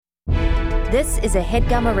This is a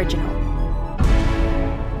HeadGum original.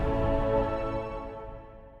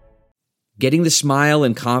 Getting the smile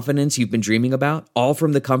and confidence you've been dreaming about, all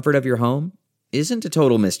from the comfort of your home, isn't a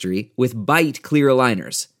total mystery with Bite clear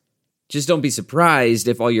aligners. Just don't be surprised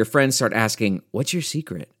if all your friends start asking, "What's your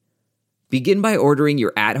secret?" Begin by ordering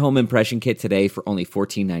your at-home impression kit today for only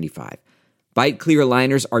 $14.95. Bite clear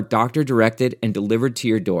aligners are doctor-directed and delivered to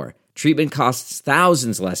your door. Treatment costs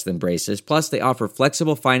thousands less than braces, plus they offer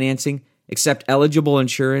flexible financing, accept eligible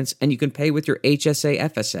insurance, and you can pay with your HSA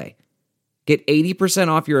FSA. Get 80%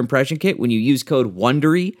 off your impression kit when you use code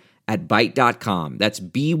WONDERY at Byte.com. That's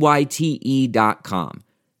BYTE.com.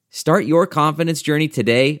 Start your confidence journey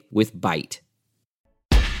today with Byte.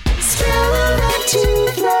 To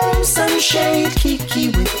throw some shade, Kiki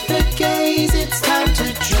with the gaze. It's time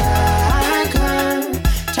to drag her.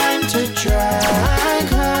 Time to drag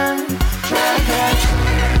her. Drag her.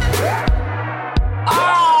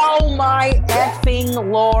 Oh my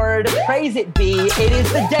effing Lord. Praise it be. It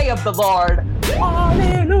is the day of the Lord.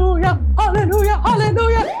 Hallelujah. Hallelujah.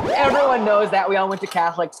 Hallelujah. Everyone knows that. We all went to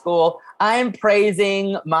Catholic school. I'm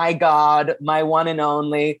praising my God, my one and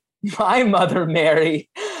only, my Mother Mary,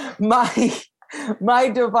 my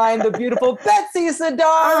divine, the beautiful Betsy Sodaro.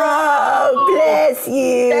 Oh, bless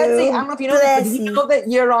you. Betsy, I don't know if you know this, but did you know that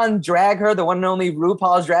you're on Drag Her, the one and only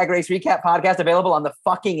RuPaul's Drag Race Recap podcast available on the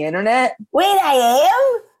fucking internet? Wait, I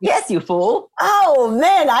am? Yes, you fool. Oh,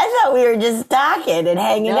 man, I thought we were just talking and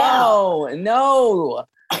hanging out. No.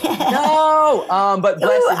 But blessed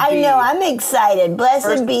Ooh, be. I know, I'm excited.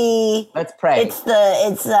 Blessed be. Let's pray. It's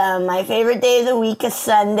my favorite day of the week is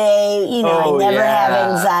Sunday. You know, I never have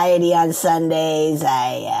anxiety on Sundays.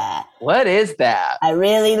 What is that? I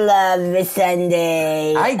really love the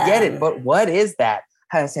Sunday. I get it, but what is that?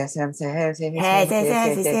 Let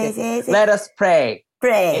us pray.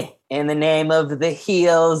 Pray. In the name of the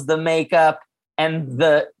heels, the makeup, and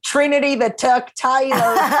the Trinity that took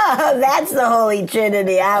Tyler. That's the Holy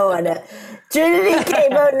Trinity. I want to. Trinity K.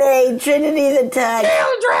 Bonet, Trinity the Tuck.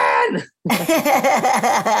 Children!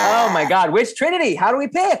 Oh my God. Which Trinity? How do we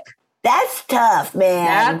pick? That's tough,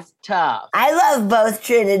 man. That's tough. I love both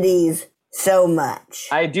Trinities so much.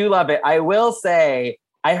 I do love it. I will say,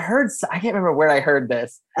 I can't remember where I heard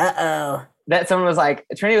this. Uh-oh. That someone was like,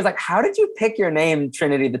 Trinity was like, how did you pick your name,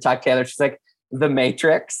 Trinity the Tuck Taylor? She's like, The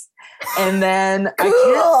Matrix. And then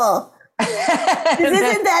cool.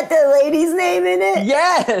 Isn't that the lady's name in it?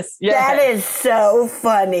 Yes. That is so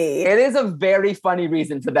funny. It is a very funny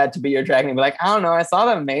reason for that to be your drag name. Like, I don't know, I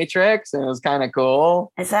saw The Matrix and it was kind of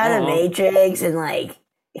cool. I saw The Matrix and like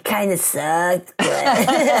it kind of sucked. But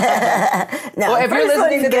no, well, if you're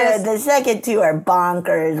listening to this, the second two are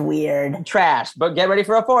bonkers weird. Trash. But get ready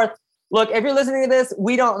for a fourth. Look, if you're listening to this,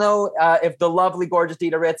 we don't know if the lovely, gorgeous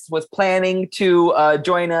Dida Ritz was planning to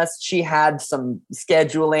join us. She had some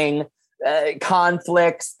scheduling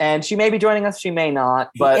conflicts, and she may be joining us. She may not.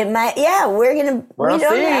 But it might. Yeah, we don't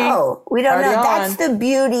know. We don't know. That's the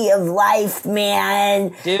beauty of life,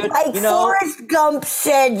 man. Dude, like Forrest Gump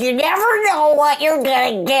said, you never know what you're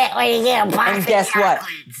gonna get when you get a box And guess what?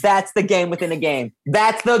 That's the game within a game.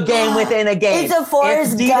 That's the game within a game. It's a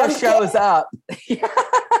Forrest Gump. If Dida shows up.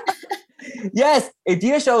 Yes, if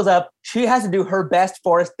Dida shows up, she has to do her best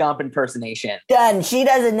Forrest Gump impersonation. Done. She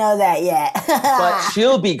doesn't know that yet. But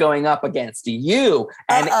she'll be going up against you.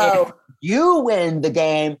 And if you win the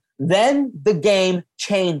game, then the game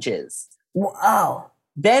changes. Oh.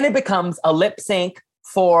 Then it becomes a lip sync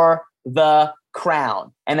for the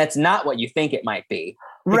crown. And that's not what you think it might be.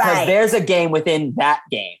 Because there's a game within that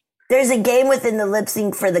game. There's a game within the lip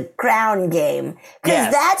sync for the crown game. Because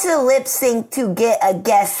that's a lip sync to get a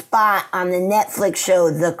guest spot on the Netflix show,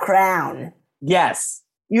 The Crown. Yes.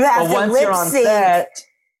 You have to once lip you're on sync. set,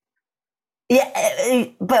 yeah,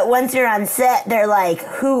 but once you're on set, they're like,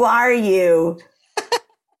 who are you?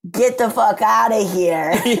 Get the fuck out of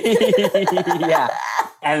here. Yeah.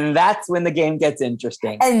 And that's when the game gets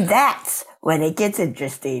interesting. And that's when it gets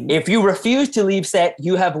interesting. If you refuse to leave set,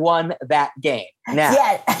 you have won that game. Now.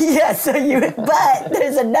 Yeah. But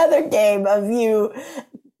there's another game of you.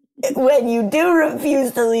 When you do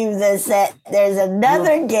refuse to leave the set, there's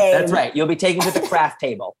another game. That's right. You'll be taken to the craft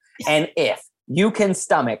table. And if you can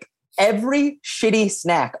stomach every shitty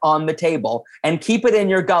snack on the table and keep it in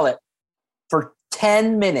your gullet for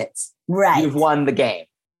 10 minutes, you've won the game.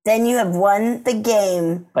 Then you have won the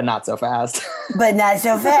game. But not so fast. But not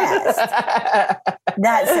so fast.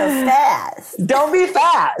 Not so fast. Don't be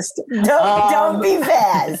fast. Don't be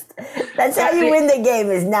fast. That's how you win the game,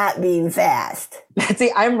 is not being fast. Betsy,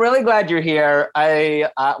 I'm really glad you're here. I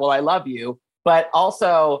love you. But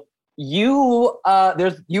also, you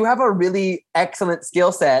have a really excellent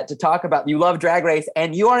skill set to talk about. You love Drag Race,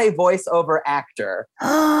 and you are a voiceover actor.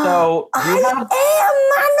 So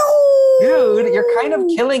dude, you're kind of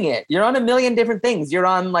killing it. You're on a million different things. You're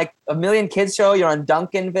on like a million kids show. You're on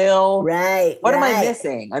Duncanville. Right. What am I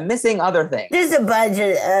missing? I'm missing other things. There's a bunch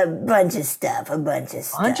of stuff.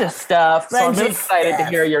 So I'm really excited to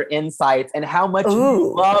hear your insights and how much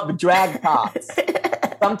you love drag tots.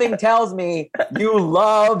 Something tells me you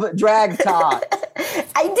love drag tots.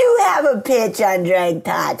 I do have a pitch on drag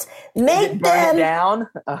tots. Make them down.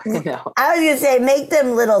 No. I was gonna say make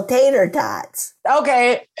them little tater tots.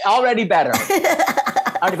 Okay, already better.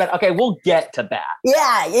 Okay, we'll get to that.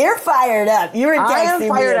 Yeah, you're fired up. You were texting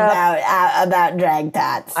me about drag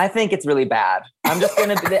tots. I think it's really bad. I'm just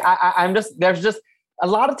gonna. There's just a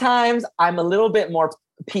lot of times I'm a little bit more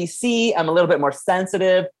PC. I'm a little bit more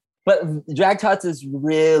sensitive. But Drag Tots is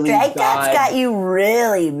really Drag Tots got you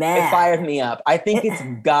really mad. It fired me up. I think it's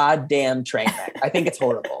goddamn train wreck. I think it's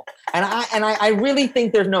horrible. And I really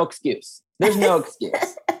think there's no excuse. There's no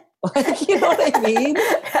excuse. Like, you know what I mean?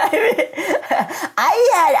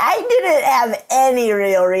 I didn't have any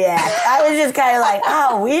real react. I was just kind of like,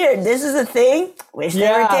 oh, weird. This is a thing? Wish they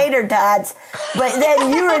were tater tots. But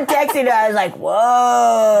then you were texting and I was like,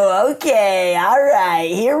 whoa, okay, all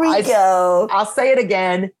right, here we go. I'll say it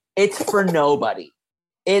again. It's for nobody.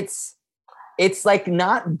 It's like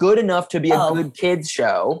not good enough to be a good kids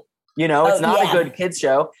show. You know, it's not a good kids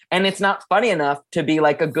show. And it's not funny enough to be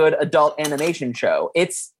like a good adult animation show.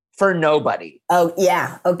 It's for nobody. Oh,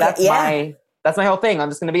 yeah. Okay. That's my whole thing. I'm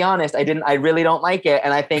just going to be honest. I really don't like it.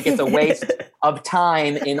 And I think it's a waste of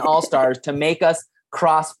time in All Stars to make us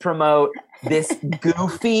cross promote this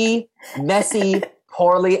goofy, messy,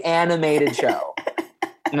 poorly animated show.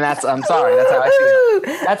 And I'm sorry. That's how I feel.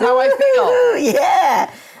 That's how I feel. Yeah.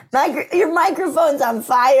 Your microphone's on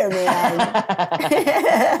fire, man.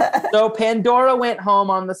 So Pandora went home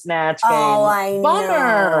on the Snatch Game. Oh, I know.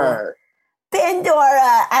 Bummer.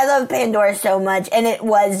 Pandora. I love Pandora so much. And it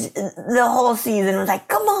was, the whole season was like,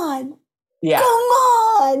 come on. Yeah. Come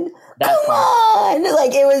on. Come on.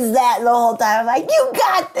 Like, it was that the whole time. I'm like, you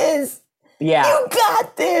got this. Yeah. You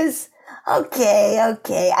got this. Okay. I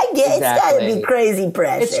get It's got to be crazy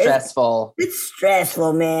pressure. It's stressful. It's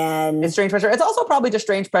stressful, man. It's strange pressure. It's also probably just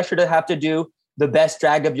strange pressure to have to do the best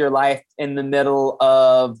drag of your life in the middle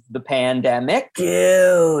of the pandemic.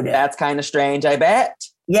 Dude. That's kind of strange, I bet.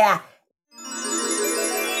 Yeah.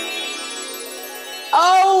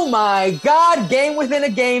 Oh my God, Game Within a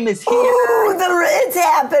Game is here. Ooh, the Ritz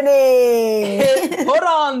happening. Put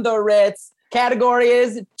on the Ritz. Category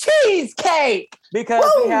is cheesecake because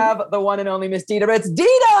we have the one and only Miss Dida Ritz.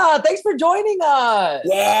 Dida, thanks for joining us.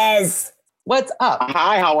 Yes. What's up?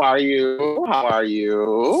 Hi, how are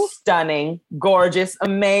you? Stunning, gorgeous,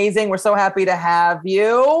 amazing. We're so happy to have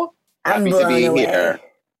you. Happy to be here.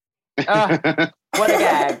 What a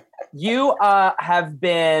gag. You have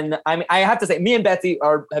been, I have to say, me and Betsy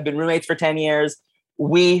have been roommates for 10 years.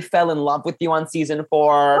 We fell in love with you on season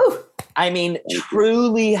 4. Ooh.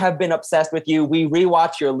 Truly have been obsessed with you. We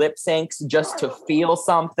rewatch your lip syncs just to feel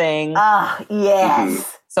something. Ah,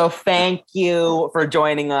 yes. So thank you for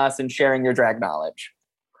joining us and sharing your drag knowledge.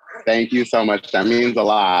 Thank you so much. That means a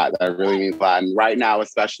lot. That really means a lot. And right now,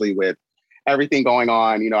 especially with everything going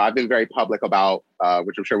on, you know, I've been very public about,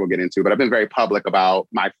 which I'm sure we'll get into, but I've been very public about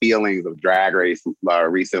my feelings of Drag Race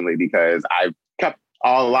recently because I've kept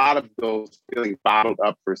a lot of those feelings bottled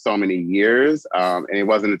up for so many years. And it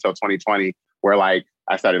wasn't until 2020 where like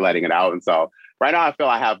I started letting it out. And so right now I feel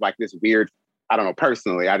I have like this weird, I don't know,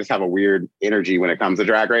 personally, I just have a weird energy when it comes to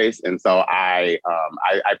Drag Race. And so I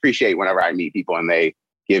appreciate whenever I meet people and they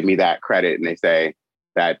give me that credit and they say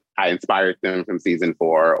that I inspired them from season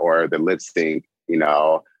 4 or the lip sync, you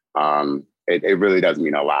know, it really does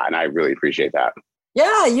mean a lot. And I really appreciate that.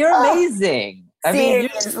 Yeah, you're amazing.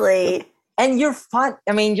 Seriously. And you're fun.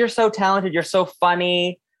 I mean, you're so talented. You're so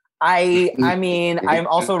funny. I'm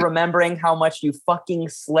also remembering how much you fucking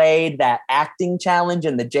slayed that acting challenge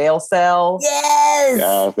in the jail cell.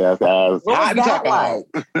 Yes. Yes. What was that like?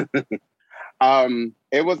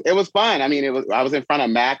 It was fun. I mean, I was in front of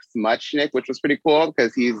Max Muchnick, which was pretty cool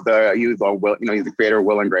because he's the creator of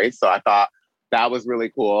Will and Grace. So I thought that was really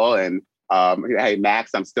cool. And hey,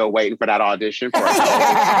 Max, I'm still waiting for that audition for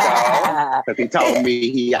because he told me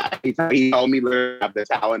he told me I have the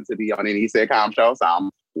talent to be on any sitcom show. So I'm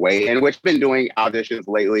waiting. Which I've been doing auditions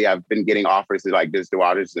lately. I've been getting offers to like just do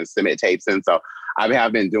auditions and submit tapes, and so I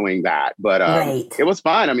have been doing that. But it was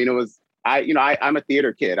fun. I mean, it was I'm a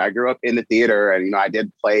theater kid. I grew up in the theater and, I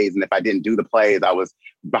did plays. And if I didn't do the plays, I was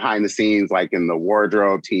behind the scenes, like in the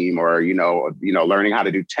wardrobe team or, learning how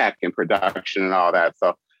to do tech and production and all that.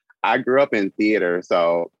 So I grew up in theater.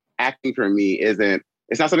 So acting for me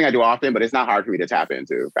it's not something I do often, but it's not hard for me to tap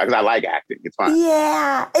into because I like acting. It's fun.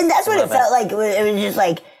 Yeah. And that's what it felt like. It was just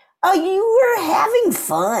like, oh, you were having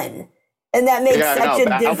fun. And that makes such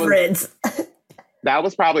a difference. That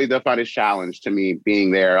was probably the funnest challenge to me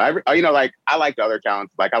being there. I liked other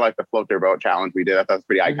challenges. Like I liked the float their boat challenge we did. I thought it was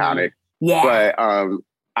pretty iconic. Yeah. But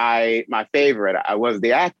my favorite was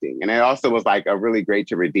the acting. And it also was like a really great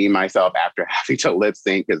to redeem myself after having to lip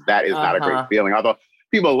sync because that is not a great feeling. Although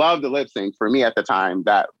people love the lip sync. For me at the time,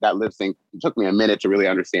 that lip sync took me a minute to really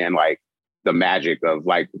understand like the magic of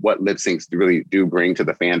like what lip syncs really do bring to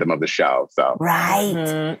the fandom of the show. So right.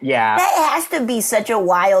 Mm-hmm. Yeah. That has to be such a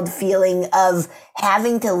wild feeling of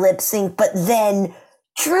having to lip sync, but then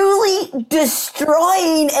truly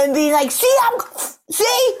destroying and being like,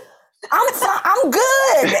 I'm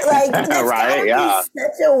good. Like that's right, gotta be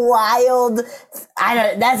such a wild.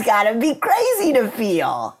 That's gotta be crazy to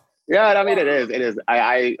feel. Yeah, I mean it is.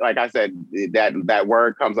 I like I said, that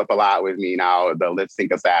word comes up a lot with me now. The lip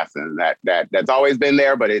sync assassin. That's always been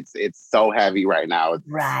there, but it's so heavy right now.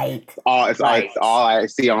 It's all I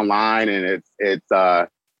see online, and it's a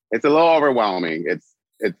little overwhelming. It's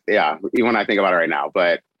even when I think about it right now,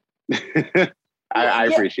 but. I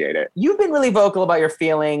appreciate it. You've been really vocal about your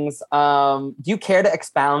feelings. Do you care to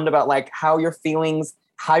expound about like how your feelings,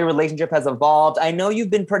 how your relationship has evolved? I know you've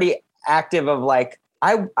been pretty active of like,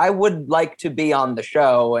 I would like to be on the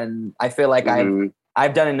show, and I feel like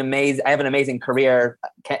I've done I have an amazing career.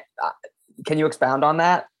 Can you expound on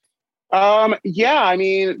that? Yeah, I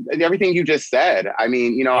mean, everything you just said. I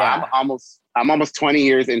mean, I'm almost 20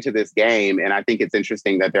 years into this game, and I think it's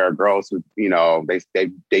interesting that there are girls who,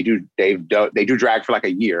 they do drag for like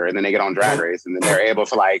a year, and then they get on Drag Race, and then they're able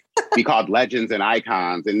to like be called legends and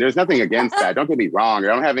icons. And there's nothing against that. Don't get me wrong. I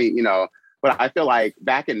don't have any, but I feel like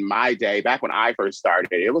back in my day, back when I first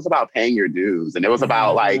started, it was about paying your dues, and it was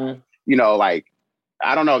about like,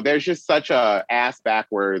 I don't know. There's just such a ass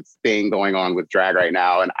backwards thing going on with drag right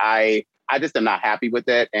now, and I just am not happy with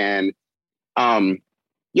it. And I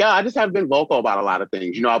just have been vocal about a lot of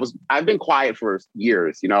things. I've been quiet for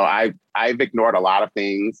years. I've ignored a lot of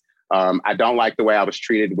things. I don't like the way I was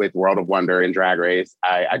treated with World of Wonder and Drag Race.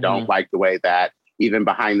 I don't like the way that even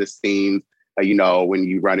behind the scenes, when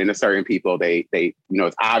you run into certain people, they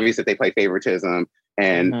it's obvious that they play favoritism.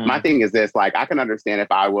 And my thing is this, like, I can understand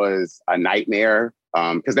if I was a nightmare,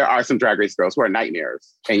 because there are some Drag Race girls who are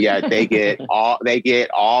nightmares, and yet they get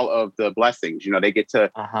all of the blessings. They get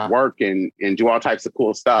to work and do all types of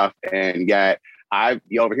cool stuff, and yet I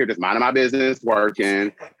be over here just minding my business,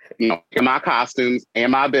 working, in my costumes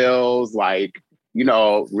and my bills, like,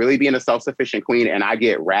 really being a self-sufficient queen, and I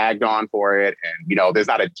get ragged on for it. And there's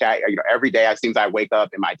not a chat. Every day it seems I wake up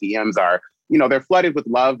and my DMs are, they're flooded with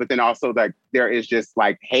love, but then also like there is just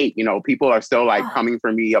like hate. People are still like coming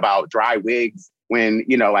for me about dry wigs when,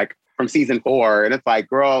 like from season 4. And it's like,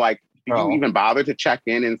 girl, like, do you even bother to check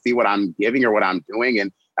in and see what I'm giving or what I'm doing?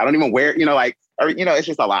 And I don't even wear, it's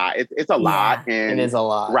just a lot. It's a lot. And it is a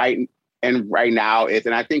lot. Right. And right now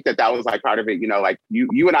and I think that was like part of it, like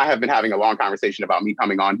you and I have been having a long conversation about me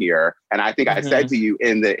coming on here. And I think I said to you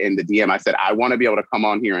in the DM, I said, I want to be able to come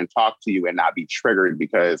on here and talk to you and not be triggered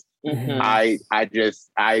because I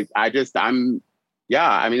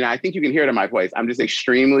mean, I think you can hear it in my voice. I'm just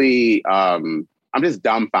extremely, I'm just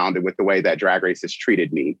dumbfounded with the way that Drag Race has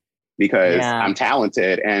treated me because I'm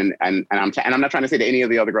talented and I'm not trying to say that any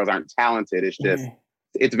of the other girls aren't talented. It's just,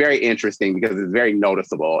 it's very interesting because it's very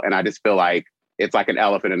noticeable. And I just feel like it's like an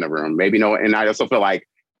elephant in the room. And I also feel like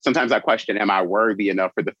sometimes I question, am I worthy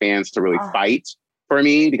enough for the fans to really fight for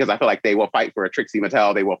me? Because I feel like they will fight for a Trixie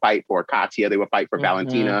Mattel. They will fight for Katya. They will fight for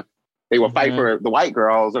Valentina. They will fight for the white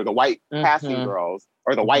girls or the white passing girls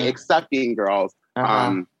or the white accepting girls.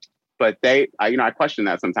 But I question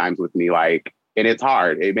that sometimes with me, like, and it's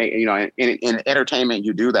hard. It may, in entertainment,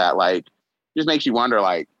 you do that, like, just makes you wonder,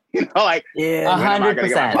 like, like,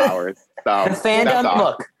 100%. So, the fandom,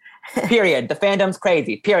 look, period. The fandom's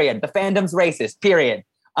crazy, period. The fandom's racist, period.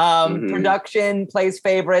 Production plays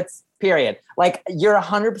favorites, period. Like, you're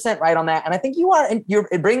 100% right on that. And I think you're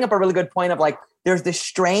bringing up a really good point of like, there's this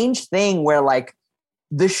strange thing where like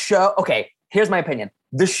the show, okay, here's my opinion.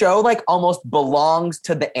 The show like almost belongs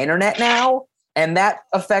to the internet now. And that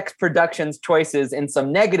affects production's choices in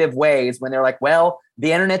some negative ways when they're like, well,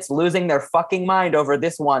 the internet's losing their fucking mind over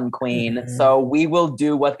this one queen. So we will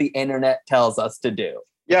do what the internet tells us to do.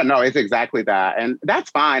 Yeah, no, it's exactly that. And that's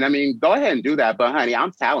fine. I mean, go ahead and do that. But honey,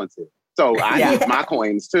 I'm talented. So I use my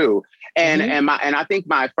coins too. And I think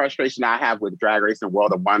my frustration I have with Drag Race and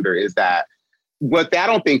World of Wonder is that what I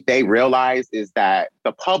don't think they realize is that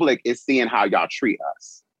the public is seeing how y'all treat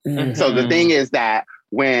us. Mm-hmm. So the thing is that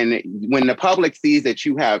when the public sees that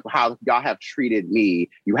you have how y'all have treated me,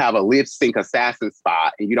 you have a lip sync assassin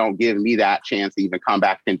spot, and you don't give me that chance to even come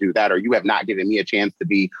back and do that, or you have not given me a chance to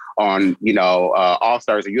be on, All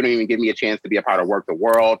Stars, or you don't even give me a chance to be a part of Work the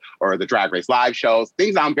World or the Drag Race live shows,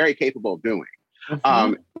 things I'm very capable of doing.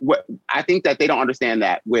 Mm-hmm. What I think that they don't understand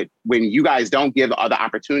that when you guys don't give other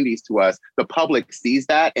opportunities to us, the public sees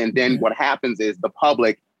that, and then what happens is the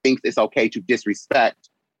public thinks it's okay to disrespect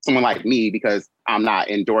someone like me because I'm not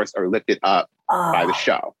endorsed or lifted up by the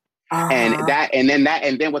show. And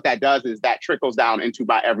then what that does is that trickles down into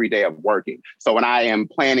my everyday of working. So when I am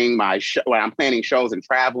planning when I'm planning shows and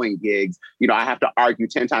traveling gigs, I have to argue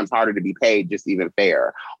 10 times harder to be paid just even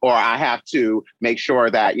fair. Or I have to make sure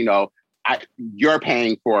that, you're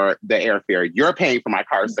paying for the airfare, you're paying for my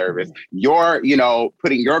car service, you're,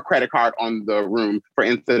 putting your credit card on the room for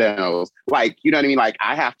incidentals. Like, you know what I mean? Like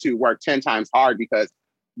I have to work 10 times hard because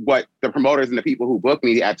what the promoters and the people who book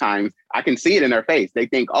me at times, I can see it in their face. They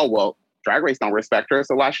think, oh, well, Drag Race don't respect her,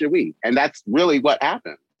 so why should we? And that's really what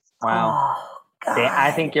happens. Wow.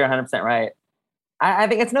 I think you're 100% right. I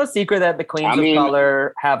think it's no secret that the queens of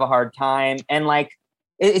color have a hard time. And like,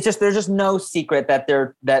 it's just, there's just no secret that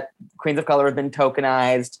queens of color have been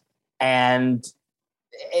tokenized. And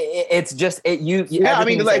it's just, if you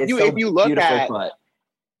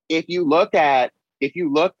look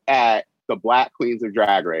at the Black queens of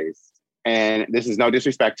Drag Race, and this is no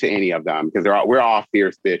disrespect to any of them because we're all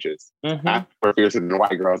fierce bitches. Mm-hmm. We're fiercer than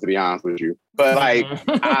white girls, to be honest with you. But like,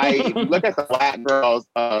 if you look at the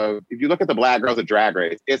Black girls of Drag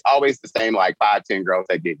Race, it's always the same like 5-10 girls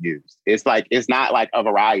that get used. It's like it's not like a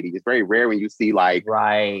variety. It's very rare when you see like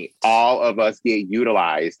all of us get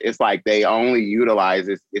utilized. It's like they only utilize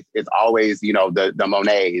it's always the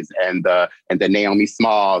Monets and the Naomi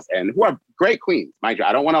Smalls, and who are great queens, mind you.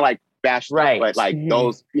 I don't want to like bash them, but like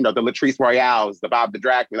those, the Latrice Royales, the Bob the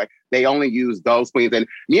Drag Queen, like they only use those queens. And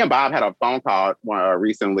me and Bob had a phone call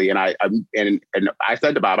recently, and I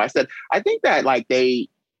said to Bob, I said, I think that like they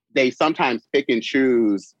sometimes pick and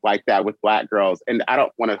choose like that with Black girls. And I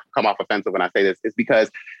don't want to come off offensive when I say this. It's because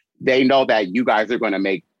they know that you guys are going to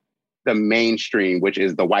make the mainstream, which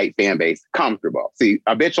is the white fan base, comfortable. See,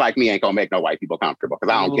 a bitch like me ain't gonna make no white people comfortable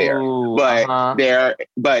because I don't care.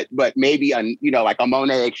 But but maybe like a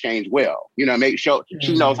Monet Exchange will.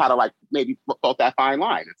 She knows how to like maybe float that fine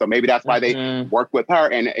line. And so maybe that's why they work with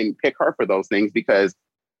her and pick her for those things, because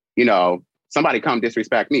somebody come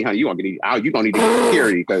disrespect me, honey, you gonna need to get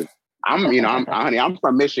security because I'm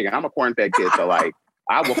from Michigan. I'm a corn-fed kid, so like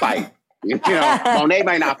I will fight. Monet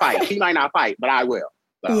might not fight. She might not fight, but I will.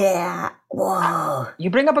 So. Yeah. Whoa.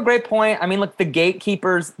 You bring up a great point. I mean, look, the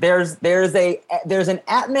gatekeepers, there's an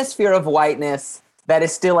atmosphere of whiteness that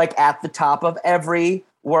is still like at the top of every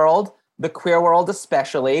world, the queer world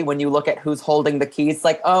especially. When you look at who's holding the keys, it's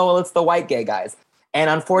like, oh, well, it's the white gay guys. And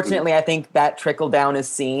unfortunately, I think that trickle down is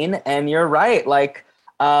seen. And you're right. Like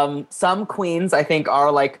some queens, I think,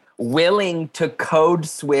 are like willing to code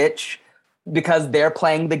switch because they're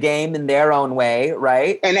playing the game in their own way,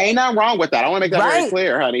 right? And ain't nothing wrong with that. I want to make that very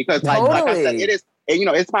clear, honey, because like I said, it is.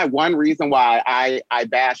 It's my one reason why I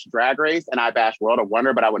bash Drag Race and I bash World of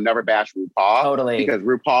Wonder, but I would never bash RuPaul. Totally. Because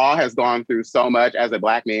RuPaul has gone through so much as a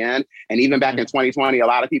Black man. And even back in 2020, a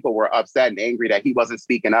lot of people were upset and angry that he wasn't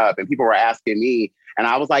speaking up. And people were asking me. And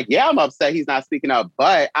I was like, yeah, I'm upset he's not speaking up.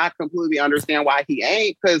 But I completely understand why he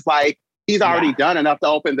ain't. Because like, he's already done enough to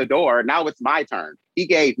open the door. Now it's my turn. He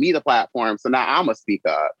gave me the platform, so now I'm gonna speak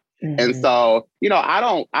up. Mm-hmm. And so, I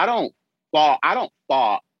don't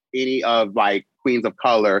fault any of like queens of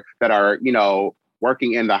color that are,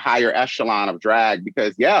 working in the higher echelon of drag,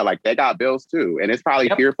 because like they got bills too, and it's probably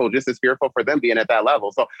just as fearful for them being at that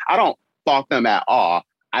level. So I don't fault them at all.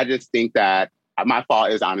 I just think that my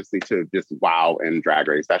fault is honestly to just WoW and Drag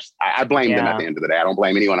Race. I blame them at the end of the day. I don't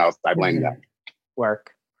blame anyone else. I blame them.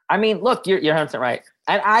 Work. I mean, look, you're 100% right.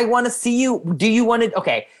 And I want to see you. Do you want to,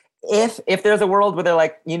 okay, if there's a world where they're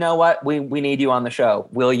like, you know what, we need you on the show,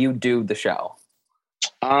 will you do the show?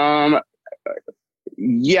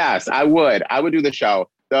 Yes, I would. I would do the show.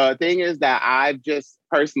 The thing is that I've just,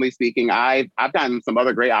 personally speaking, I've gotten some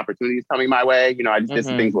other great opportunities coming my way. I just did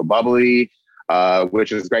some things with Bubbly,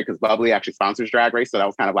 which is great because Bubbly actually sponsors Drag Race, so that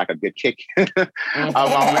was kind of like a good kick. But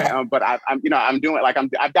I'm doing like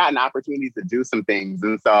I've gotten opportunities to do some things,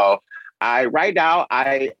 and so right now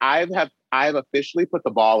I've officially put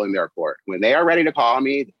the ball in their court. When they are ready to call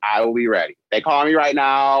me, I will be ready. They call me right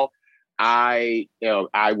now. I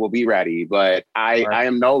will be ready, but I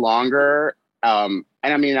am no longer, and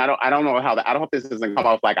I mean, I don't know how I don't hope this doesn't come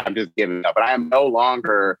off like I'm just giving up, but I am no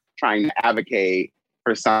longer trying to advocate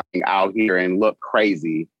for something out here and look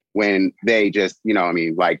crazy when they just, I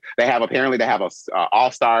mean, like they have a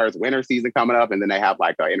All-Stars winter season coming up, and then they have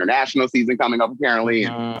like an international season coming up apparently.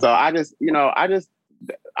 And so I'm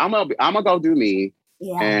gonna go do me.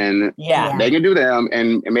 Yeah. And they can do them,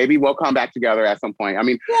 and maybe we'll come back together at some point. I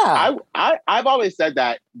mean, I've always said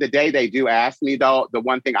that the day they do ask me, though, the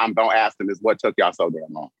one thing I'm gonna ask them is what took y'all so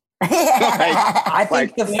damn long. I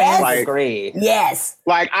think the fans agree. Yes.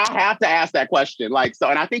 Like I have to ask that question. Like so,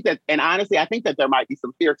 and I think that, and honestly, I think that there might be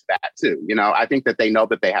some fear to that too. I think that they know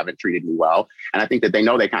that they haven't treated me well, and I think that they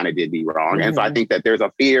know they kind of did me wrong, and so I think that there's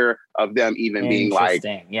a fear of them even being like,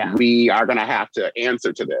 we are gonna have to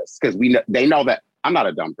answer to this because they know that. I'm not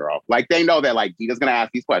a dumb girl. Like they know that like Dida's gonna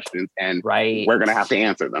ask these questions and we're gonna have to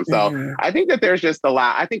answer them. So I think that there's just a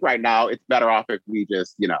lot. I think right now it's better off if we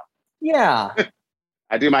just,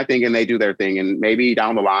 I do my thing and they do their thing, and maybe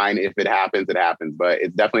down the line if it happens, it happens. But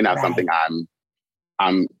it's definitely not something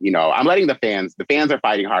I'm letting the fans are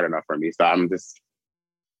fighting hard enough for me. So I'm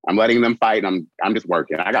letting them fight. I'm just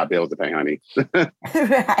working. I got bills to pay, honey.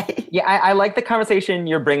 Right. Yeah, I like the conversation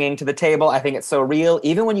you're bringing to the table. I think it's so real.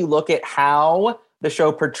 Even when you look at how the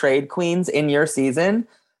show portrayed queens in your season,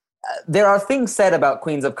 there are things said about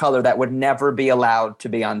queens of color that would never be allowed to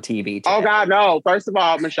be on TV today. Oh, God, no. First of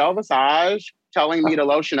all, Michelle Visage telling me to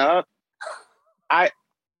lotion up. I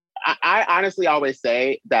honestly always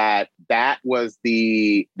say that was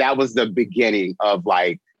the beginning of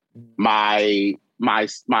like my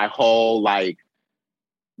whole like,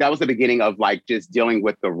 that was the beginning of like just dealing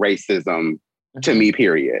with the racism to me,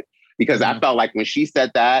 period. Because I felt like when she said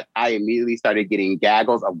that, I immediately started getting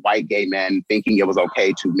gaggles of white gay men thinking it was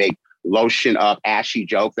okay to make lotion up ashy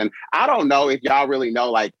jokes. And I don't know if y'all really know,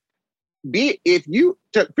 like,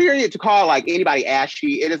 to call like anybody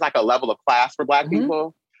ashy, it is like a level of class for Black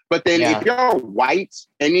people. But then if you're white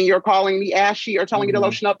and then you're calling me ashy or telling me to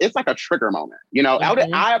lotion up, it's like a trigger moment.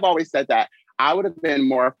 I have always said that I would have been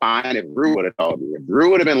more fine if Rue would have told me. If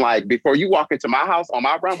Rue would have been like, before you walk into my house on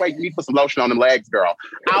my runway, you need to put some lotion on them legs, girl.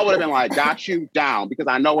 I would have been like, got you down, because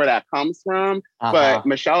I know where that comes from. But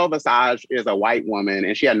Michelle Visage is a white woman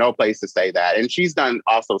and she had no place to say that. And she's done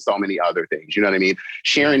also so many other things. You know what I mean?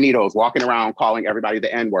 Sharon Needles walking around calling everybody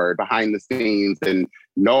the N-word behind the scenes and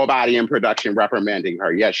nobody in production reprimanding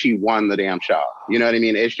her. Yet she won the damn show. You know what I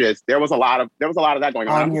mean? It's just, there was a lot of that going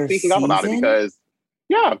on. I'm speaking up about it because,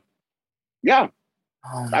 yeah.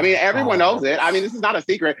 Oh I mean, everyone knows it. I mean, this is not a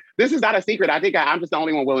secret. I think I'm just the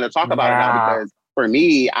only one willing to talk about it now, because for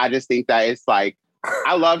me, I just think that it's like,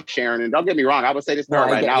 I love Sharon, and don't get me wrong, I would say this to her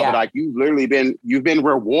right now, but like you've been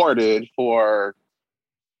rewarded for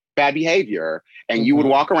bad behavior. And you would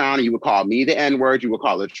walk around and you would call me the N-word, you would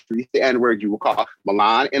call Latrice the N-word, you would call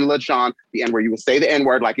Milan and LaJean the N-word, you would say the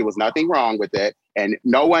N-word like it was nothing wrong with it. And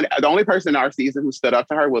the only person in our season who stood up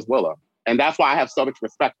to her was Willam. And that's why I have so much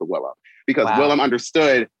respect for Willam, because Willam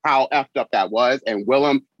understood how effed up that was. And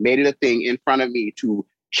Willam made it a thing in front of me to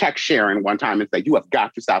check Sharon one time and say, you have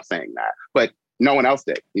got to stop saying that. But no one else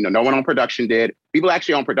did. No one on production did. People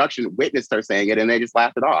actually on production witnessed her saying it and they just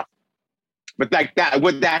laughed it off. But like that,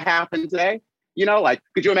 would that happen today? Like,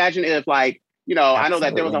 could you imagine if like, I know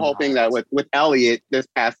that there was a whole thing that with Elliot this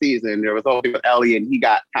past season, there was a whole thing with Elliot and he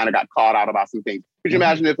got called out about some things. Could you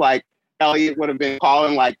imagine if like Elliot would have been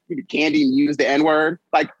calling like Candy Muse the N-word?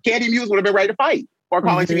 Like Candy Muse would have been ready to fight, or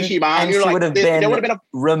calling Tanisha Iman. And she would have been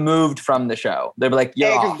removed from the show. They'd be like,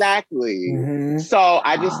 yeah, exactly. So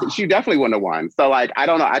she definitely wouldn't have won. So like, I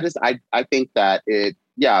don't know. I think that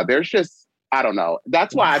there's just, I don't know.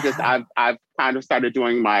 That's why I've kind of started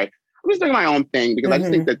doing my own thing, because I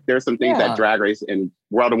just think that there's some things that Drag Race and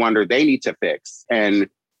World of Wonder, they need to fix. And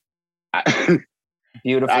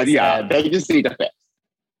beautifully said. They just need to fix.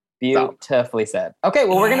 Beautifully said. Okay,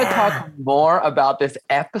 well, we're going to talk more about this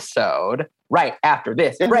episode right after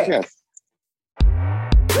this break. Yes.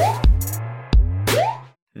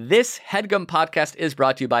 This HeadGum podcast is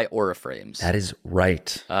brought to you by Auriframes. That is right.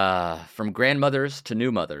 From grandmothers to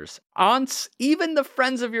new mothers, aunts, even the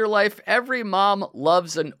friends of your life, every mom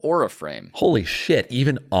loves an Auriframe. Holy shit,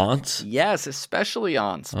 even aunts? Yes, especially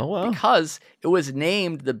aunts. Oh, wow. Because it was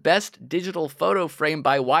named the best digital photo frame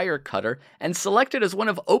by Wirecutter and selected as one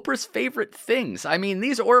of Oprah's favorite things. I mean,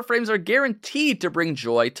 these Auriframes are guaranteed to bring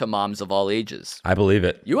joy to moms of all ages. I believe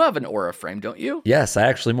it. You have an Auriframe, don't you? Yes, I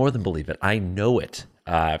actually more than believe it. I know it.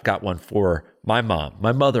 I've got one for my mom,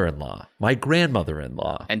 my mother-in-law, my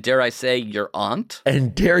grandmother-in-law. And dare I say, your aunt?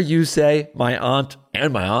 And dare you say, my aunt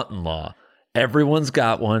and my aunt-in-law. Everyone's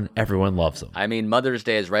got one. Everyone loves them. I mean, Mother's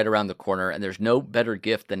Day is right around the corner, and there's no better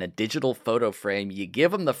gift than a digital photo frame. You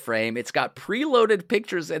give them the frame. It's got preloaded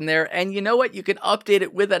pictures in there, and you know what? You can update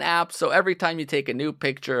it with an app, so every time you take a new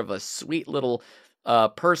picture of a sweet little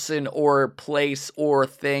person or place or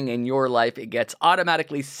thing in your life, it gets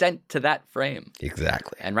automatically sent to that frame.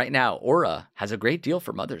 Exactly. And right now, Aura has a great deal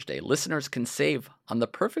for Mother's Day. Listeners can save on the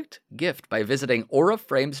perfect gift by visiting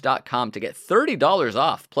auraframes.com to get $30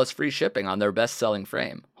 off plus free shipping on their best-selling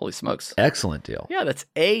frame. Holy smokes. Excellent deal. Yeah, that's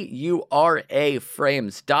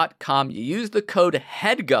auraframes.com. You use the code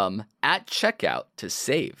HEADGUM at checkout to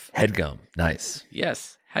save. Headgum. Nice.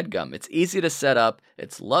 Yes. HEADGUM. It's easy to set up.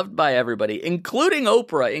 It's loved by everybody, including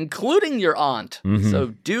Oprah, including your aunt.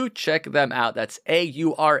 So do check them out. That's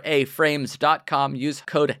auraframes.com. Use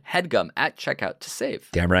code HEADGUM at checkout to save.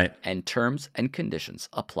 Damn right. And terms and conditions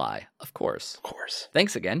apply, of course. Of course.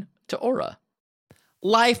 Thanks again to Aura.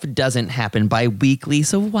 Life doesn't happen bi-weekly,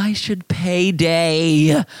 so why should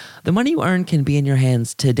payday? The money you earn can be in your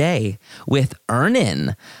hands today with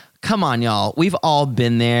Earnin. Come on, y'all. We've all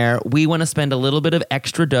been there. We want to spend a little bit of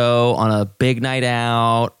extra dough on a big night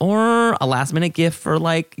out or a last-minute gift for,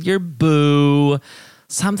 like, your boo.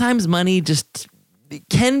 Sometimes money just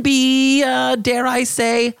can be, dare I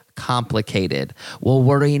say, complicated. Well,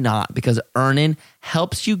 worry not, because Earnin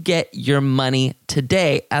helps you get your money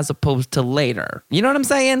today as opposed to later. You know what I'm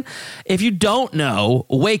saying? If you don't know,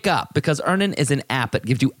 wake up, because Earnin is an app that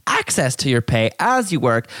gives you access to your pay as you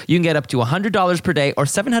work. You can get up to $100 per day or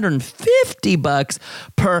 $750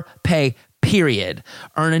 per pay period.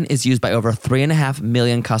 Earnin is used by over 3.5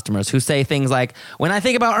 million customers who say things like, when I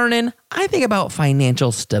think about Earnin, I think about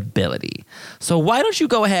financial stability. So why don't you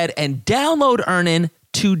go ahead and download Earnin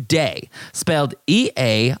today, spelled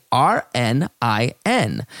EARNIN,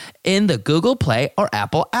 in the Google Play or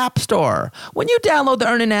Apple App Store. When you download the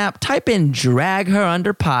Earnin app, type in Drag Her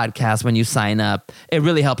Under Podcast when you sign up. It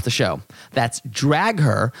really helps the show. That's Drag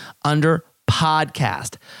Her Under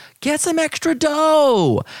Podcast. Get some extra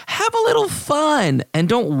dough. Have a little fun. And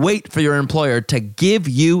don't wait for your employer to give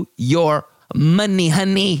you your money,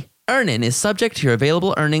 honey. Earnin is subject to your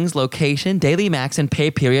available earnings, location, daily max, and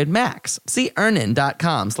pay period max. See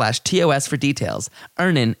earnin.com/TOS for details.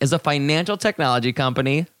 Earnin is a financial technology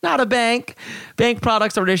company, not a bank. Bank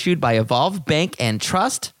products are issued by Evolve Bank and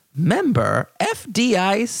Trust, member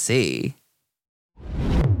FDIC.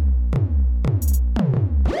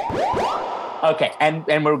 Okay, and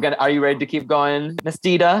are you ready to keep going, Miss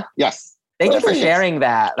Dida? Yes. Thank you for sharing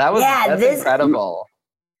that. That's incredible.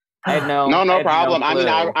 I had no problem. No I mean,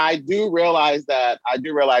 I do realize like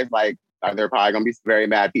there are probably gonna be some very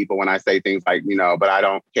mad people when I say things like, but I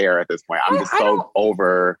don't care at this point. I'm just so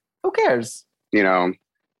over. Who cares? I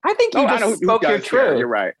think you just spoke your truth. You're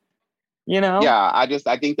right. Yeah, I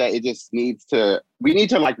think that we need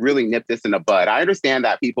to like really nip this in the bud. I understand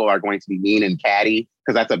that people are going to be mean and catty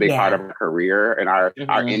because that's a big part of our career and our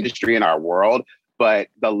industry and our world. But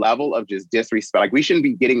the level of just disrespect, like we shouldn't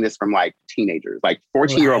be getting this from like teenagers. Like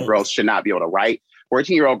 14-year-old girls should not be able to write.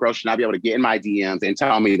 14-year-old girls should not be able to get in my DMs and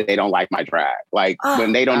tell me they don't like my drag. Like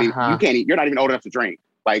when they don't even, you're not even old enough to drink.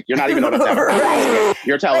 Like you're not even old enough to have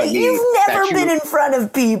You're telling me you've never been in front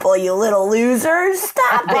of people, you little losers.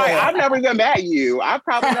 Stop it. I've never even met you. I've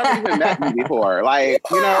probably never even met you before. Like,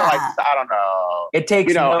 I don't know. It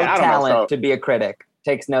takes no talent to be a critic.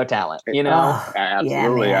 Takes no talent,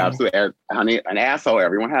 Absolutely. Honey, an asshole,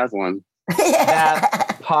 everyone has one.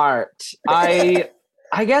 That part. I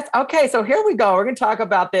guess, okay, so here we go. We're going to talk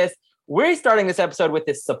about this. We're starting this episode with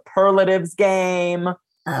this superlatives game,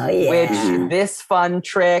 which this fun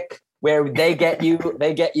trick where they get you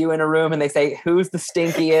in a room and they say, who's the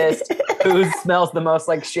stinkiest, who smells the most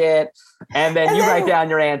like shit, and then you write down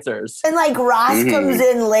your answers. And like Ross comes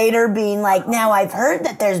in later being like, now I've heard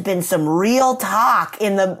that there's been some real talk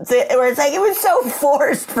in where it's like, it was so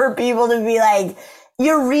forced for people to be like,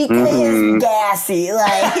 Eureka is gassy.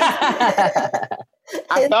 Like,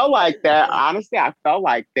 I felt like that. Honestly, I felt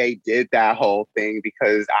like they did that whole thing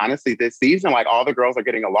because honestly, this season, like all the girls are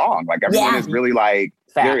getting along. Like everyone is really like,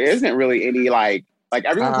 there isn't really any like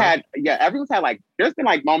everyone's had like, there's been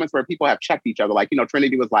like moments where people have checked each other. Like,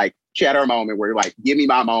 Trinity was like, she had her moment where you're like, give me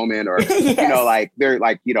my moment. Or, like they're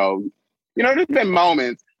like, there's been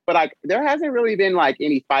moments, but like there hasn't really been like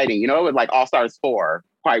any fighting, with like All Stars 4,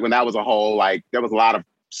 quite when that was a whole, like there was a lot of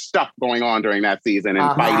stuff going on during that season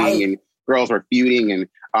and fighting and girls were feuding. And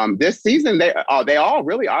this season, they all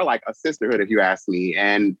really are like a sisterhood, if you ask me.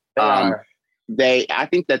 And I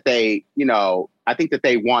think that they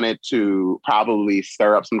wanted to probably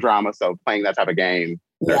stir up some drama. So playing that type of game,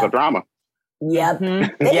 there's a drama. Yep.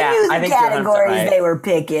 Mm-hmm. They Yeah, knew I the think you're 100% categories right. they were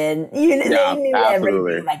picking. They knew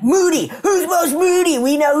absolutely. everything. Like, moody. Who's most moody?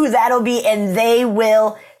 We know who that'll be, and they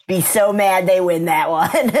will be so mad they win that one.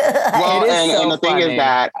 Well, It is so and the thing funny. is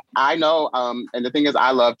that I know, and the thing is,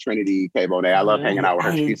 I love Trinity K. Bonet. I love hanging out with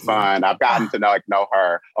her. I do She's too. fun. I've gotten to know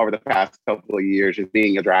her over the past couple of years, just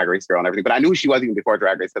being a Drag Race girl and everything. But I knew she was even before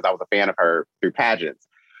Drag Race because I was a fan of her through pageants.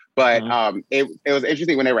 But it was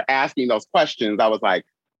interesting when they were asking those questions. I was like,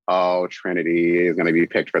 oh, Trinity is going to be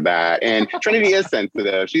picked for that. And Trinity is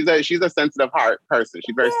sensitive. She's a sensitive heart person.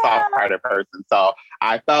 She's a very soft-hearted person. So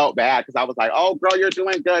I felt bad because I was like, oh, girl, you're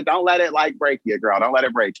doing good. Don't let it like break you, girl. Don't let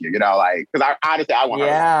it break you. You know, like, because I honestly, I want her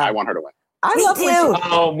to win. I want her to win. I Me love too.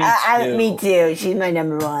 when she, Me too. She's my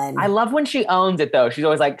number one. I love when she owns it though. She's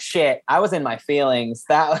always like, "Shit, I was in my feelings."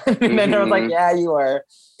 That, and then I was like, "Yeah, you were."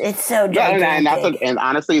 It's so gigantic. And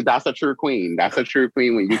honestly, that's a true queen. That's a true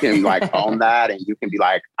queen when you can like own that and you can be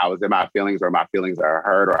like, I was in my feelings, or my feelings are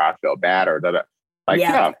hurt, or I feel bad, or da. Like,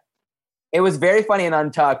 yeah. It was very funny in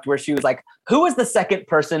Untucked where she was like, "Who was the second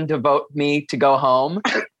person to vote me to go home?"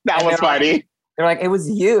 That was funny. Like, they're like, "It was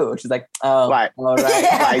you." She's like, "Oh, right." All right.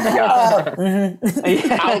 Like, yeah.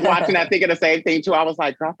 I was watching that thinking the same thing too. I was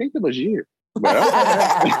like, I think it was you. But,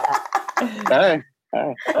 okay.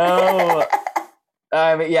 Hey. Oh.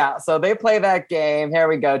 Yeah, so they play that game. Here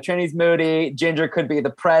we go. Trinity's moody. Ginger could be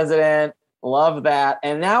the president. Love that.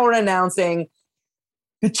 And now we're announcing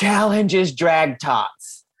the challenge is Drag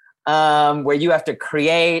Tots, where you have to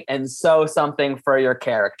create and sew something for your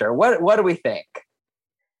character. What do we think?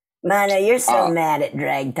 Mano, you're so mad at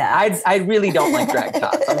Drag Tots. I really don't like Drag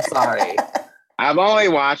Tots. I'm sorry. I've only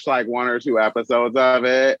watched like 1 or 2 episodes of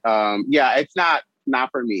it. Yeah, it's not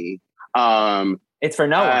for me. It's for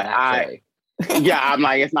no one, actually. I'm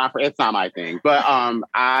like, it's not my thing. But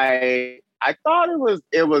I thought it was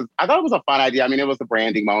a fun idea. I mean, it was a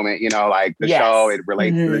branding moment, you know, like the show, it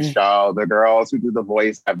relates to the show. The girls who do the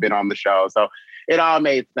voice have been on the show. So it all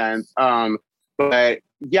made sense. But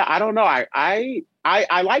yeah, I don't know. I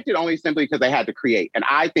liked it only simply because they had to create. And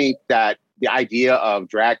I think that the idea of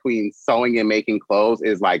drag queens sewing and making clothes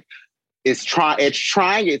is like, it's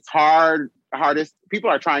hardest.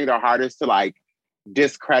 People are trying their hardest to like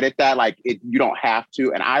discredit that. Like you don't have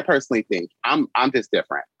to. And I personally think I'm just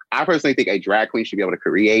different. I personally think a drag queen should be able to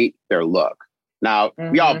create their look. Now,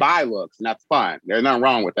 we all buy looks and that's fun. There's nothing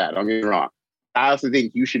wrong with that. Don't get me wrong. I also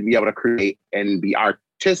think you should be able to create and be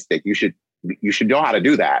artistic. You should know how to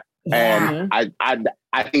do that. Yeah. And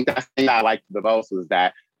I think that's the thing I liked the most was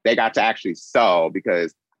that they got to actually sew,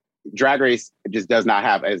 because Drag Race just does not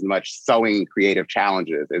have as much sewing creative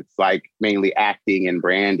challenges. It's like mainly acting and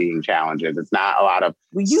branding challenges. It's not a lot of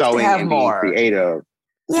sewing and being creative.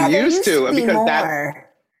 Yeah, you used to be because more.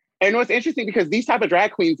 And what's interesting, because these type of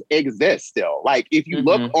drag queens exist still. Like if you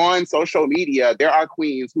look on social media, there are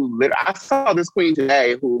queens who I saw this queen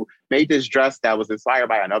today who made this dress that was inspired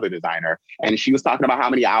by another designer. And she was talking about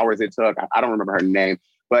how many hours it took. I don't remember her name,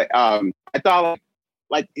 but I thought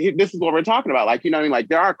like this is what we're talking about. Like, you know what I mean? Like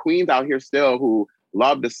there are queens out here still who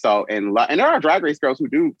love to sew and there are drag race girls who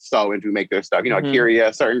do sew and do make their stuff. You know,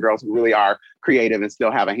 Kyria, certain girls who really are creative and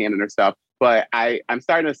still have a hand in their stuff. But I'm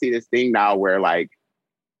starting to see this thing now where like,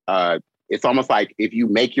 it's almost like if you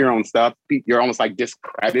make your own stuff, you're almost like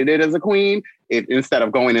discredited as a queen instead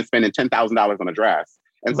of going and spending $10,000 on a dress.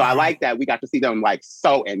 And so I like that we got to see them like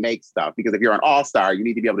sew and make stuff, because if you're an all-star, you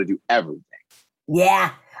need to be able to do everything.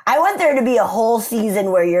 Yeah. I want there to be a whole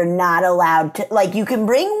season where you're not allowed to, like, you can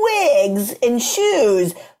bring wigs and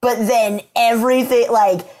shoes, but then everything,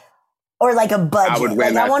 like, or like a budget.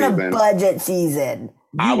 I want a budget season.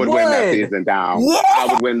 I would win that season down. Yes!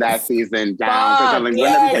 I would win that season down.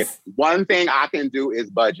 Because one thing I can do is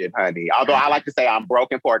budget, honey. Although I like to say I'm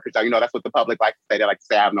broke and poor, because you know that's what the public likes to say. They like to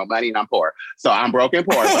say I have no money and I'm poor. So I'm broke and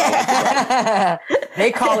poor. But I like to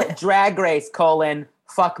they call it Drag Race,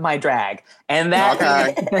 fuck my drag. And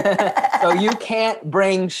that so you can't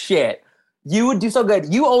bring shit. You would do so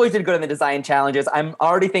good. You always did good in the design challenges. I'm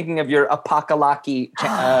already thinking of your apocalypse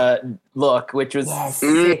look, which was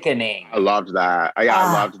sickening. I loved that. I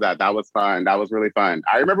loved that. That was fun. That was really fun.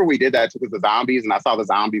 I remember we did that too with the zombies, and I saw the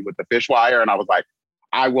zombie with the fish wire, and I was like,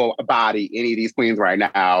 I will body any of these queens right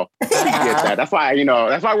now. Get that. That's why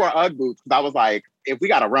I wore Ugg boots, because I was like, if we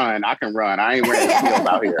gotta run, I can run. I ain't wearing heels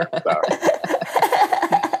out here. So.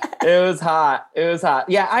 It was hot.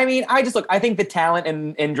 Yeah, I mean, I think the talent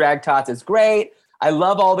in Drag Tots is great. I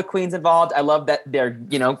love all the queens involved. I love that they're,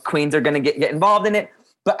 queens are going to get involved in it.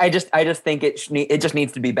 But I just think it just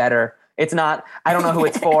needs to be better. It's not, I don't know who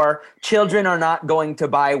it's for. Children are not going to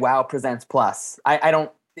buy Wow Presents Plus. I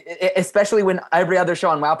don't, especially when every other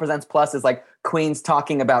show on Wow Presents Plus is like queens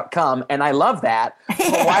talking about cum, and I love that. But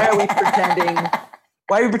why are we pretending?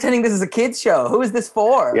 Why are we pretending this is a kids show? Who is this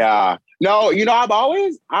for? Yeah. No,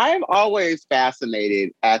 I'm always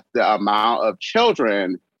fascinated at the amount of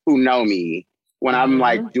children who know me when I'm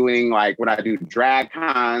like doing like when I do drag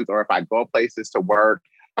cons or if I go places to work.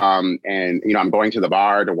 And I'm going to the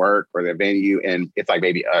bar to work or the venue, and it's like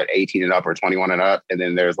maybe 18 and up or 21 and up, and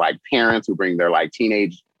then there's like parents who bring their like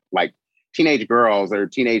teenage girls or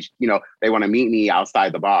teenage, they want to meet me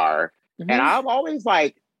outside the bar, and I'm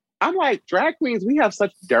like, drag queens, we have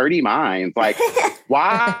such dirty minds. Like,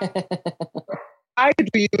 why do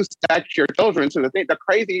you set your children to the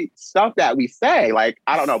crazy stuff that we say? Like,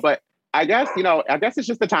 I don't know, but I guess it's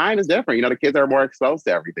just the time is different. The kids are more exposed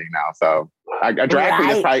to everything now. So a drag queen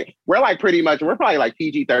is probably, we're probably like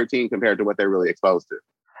PG-13 compared to what they're really exposed to.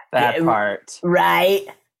 That part. Right.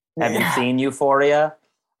 Have you seen Euphoria?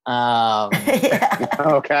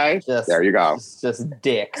 Okay. There you go. Just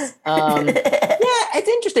dicks. Yeah, it's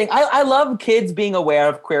interesting. I love kids being aware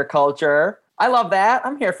of queer culture. I love that.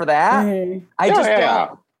 I'm here for that.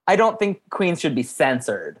 Mm-hmm. I don't think queens should be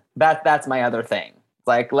censored. That's my other thing.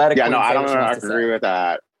 Like, let a queen I don't agree with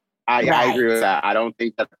that. I agree with that. I don't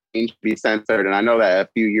think that queens should be censored. And I know that a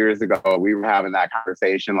few years ago we were having that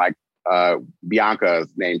conversation. Like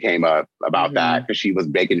Bianca's name came up about that because she was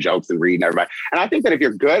making jokes and reading everybody. And I think that if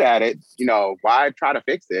you're good at it, why try to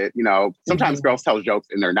fix it? Sometimes girls tell jokes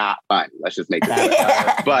and they're not funny. Let's just make it clear.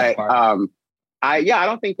 But I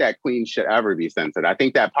don't think that queens should ever be censored. I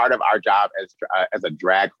think that part of our job as a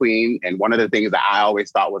drag queen, and one of the things that I always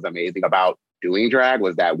thought was amazing about doing drag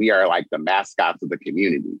was that we are like the mascots of the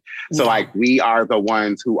community. So like we are the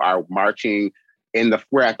ones who are marching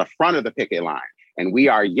we're at the front of the picket line. And we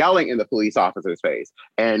are yelling in the police officer's face.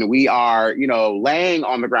 And we are, laying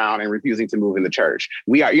on the ground and refusing to move in the church.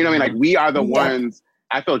 We are, like we are the ones,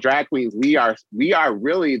 I feel drag queens, we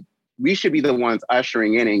should be the ones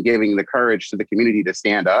ushering in and giving the courage to the community to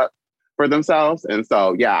stand up for themselves. And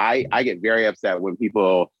so, I get very upset when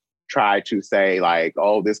people try to say like,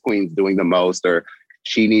 oh, this queen's doing the most, or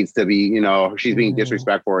she needs to be, she's being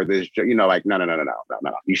disrespectful, or this, like, no.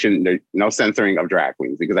 You shouldn't, there's no censoring of drag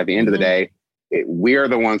queens, because at the end of the day, we're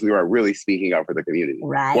the ones who are really speaking up for the community.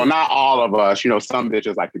 Right. Well, not all of us. Some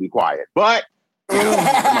bitches like to be quiet, but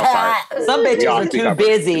some bitches are too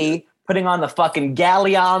busy putting on the fucking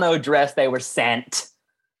Galliano dress they were sent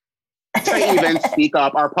to even speak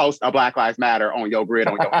up or post a Black Lives Matter on your grid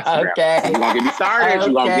on your Instagram. Okay. You gonna get me started?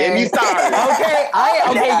 You gonna get me started?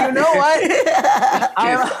 Okay. You know what?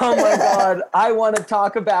 Oh my God, I want to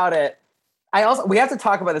talk about it. We have to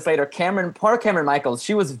talk about this later. Poor Cameron Michaels,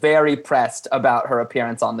 she was very pressed about her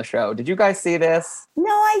appearance on the show. Did you guys see this?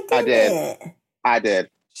 No, I didn't. I did.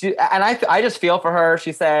 I just feel for her.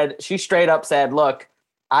 She straight up said, look,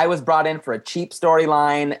 I was brought in for a cheap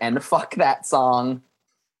storyline and fuck that song.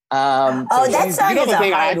 That song is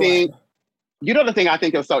a hard one. The thing I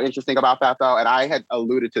think is so interesting about that though, and I had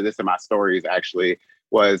alluded to this in my stories actually,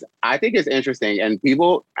 was I think it's interesting, and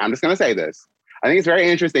people, I'm just going to say this. I think it's very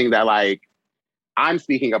interesting that like, I'm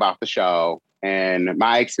speaking about the show and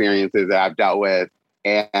my experiences that I've dealt with,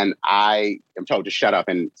 and I am told to shut up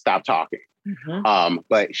and stop talking.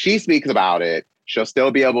 But she speaks about it. She'll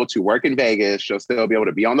still be able to work in Vegas. She'll still be able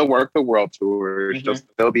to be on the Work the World tour. She'll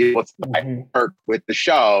still be able to work with the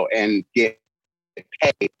show and get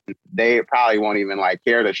paid. They probably won't even like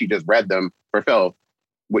care that she just read them for filth.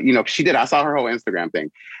 She did. I saw her whole Instagram thing.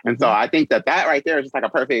 And so I think that right there is just like a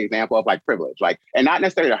perfect example of like privilege, like, and not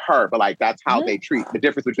necessarily to her, but like, that's how they treat the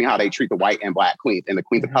difference between how they treat the white and black queens and the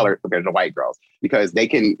queens of color compared to the white girls, because they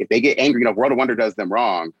can, if they get angry, World of Wonder does them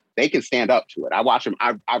wrong, they can stand up to it. I watch them.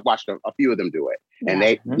 I've watched a few of them do it, and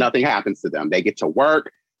nothing happens to them. They get to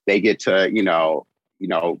work. They get to,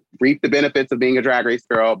 reap the benefits of being a Drag Race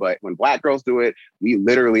girl. But when black girls do it, we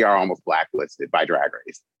literally are almost blacklisted by Drag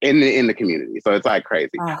Race in the community. So it's like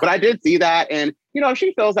crazy. But I did see that, and if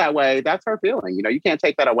she feels that way, that's her feeling. You can't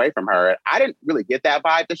take that away from her. I didn't really get that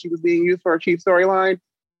vibe that she was being used for a cheap storyline.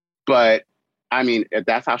 But I mean, if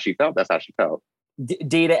that's how she felt, that's how she felt.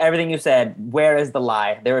 Dida, everything you said, where is the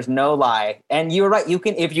lie? There is no lie. And you're right. You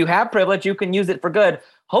can, if you have privilege, you can use it for good.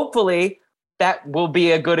 Hopefully that will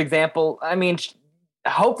be a good example. I mean,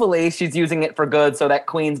 hopefully she's using it for good so that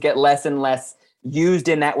queens get less and less used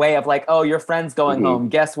in that way of like, oh, your friend's going home.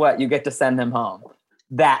 Guess what? You get to send him home.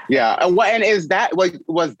 That. Yeah. And is that,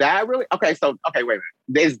 was that really? Okay. So, wait a minute.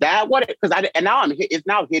 Is that what it, because it's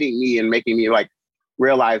now hitting me and making me like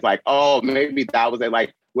realize like, oh, maybe that was it.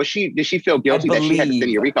 Like, did she feel guilty that she had to send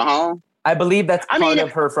Eureka home? I believe that's part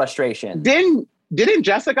of her frustration. Didn't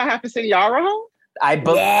Jessica have to send Yara home?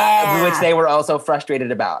 which they were also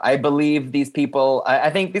frustrated about. I believe these people, I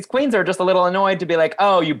think these queens are just a little annoyed to be like,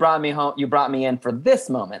 oh, you brought me home, you brought me in for this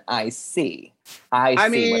moment. I see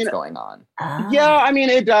what's going on. Yeah, I mean,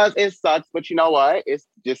 it does. It sucks, but you know what? It's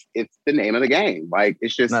the name of the game. Like,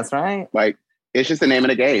 it's just, that's right. Like, it's just the name of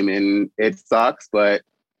the game, and it sucks, but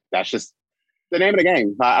that's just the name of the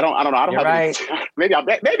game. I don't know. I don't You're have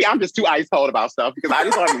right. maybe I'm just too ice cold about stuff because I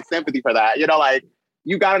just don't have any sympathy for that. You know, like,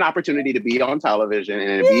 you got an opportunity to be on television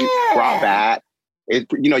and be brought back.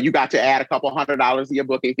 You got to add a couple $100 to your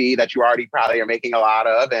booking fee that you already probably are making a lot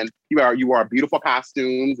of, and you wear beautiful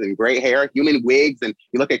costumes and great hair, human wigs, and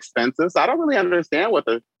you look expensive. So I don't really understand what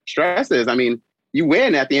the stress is. I mean, you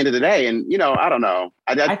win at the end of the day, and I don't know.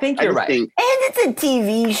 I think you're right. And it's a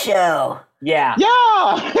TV show. Yeah. At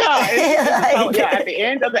the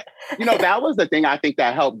end of it, that was the thing I think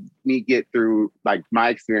that helped me get through like my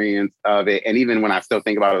experience of it. And even when I still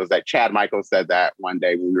think about it, was that Chad Michaels said that one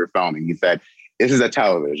day when we were filming. He said, "This is a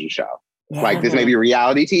television show. Like, this may be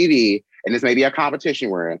reality TV and this may be a competition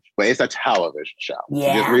we're in, but it's a television show.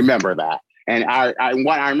 Yeah. So just remember that." And I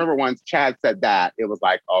remember once Chad said that, it was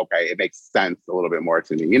like, okay, it makes sense a little bit more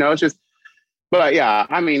to me. It's just, but yeah,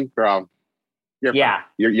 I mean, girl, you're fine.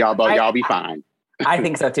 Y'all be fine. I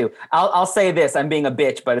think so too. I'll say this: I'm being a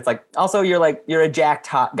bitch, but it's like also you're a jacked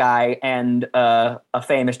hot guy and a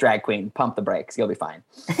famous drag queen. Pump the brakes, you'll be fine.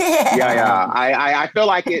 I feel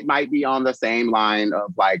like it might be on the same line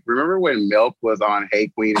of like, remember when Milk was on Hey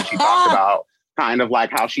Queen and she talked about kind of like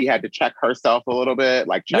how she had to check herself a little bit,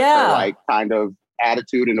 like check her like kind of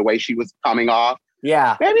attitude and the way she was coming off.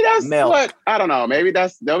 Yeah. Maybe that's Milk. what, I don't know. Maybe they're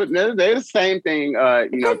the same thing,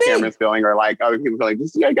 Cameron's feeling, or like other people feeling.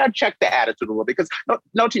 You got to check the attitude a little bit, because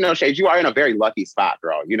no shades, you are in a very lucky spot,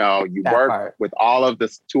 girl. You work with all of the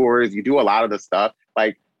tours, you do a lot of the stuff.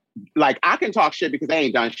 Like I can talk shit because they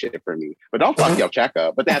ain't done shit for me, but don't fuck your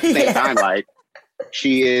checkup. But at the same time, like,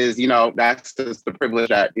 she is, that's just the privilege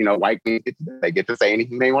that, white men get to say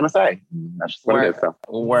anything they want to say. That's just what it is. So.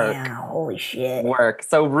 Work. Yeah, holy shit. Work.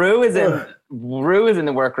 So Rue is in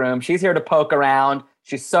the workroom. She's here to poke around.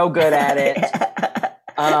 She's so good at it.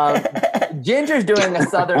 Ginger's doing a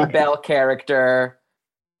Southern Belle character.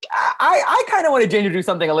 I kind of wanted Ginger to do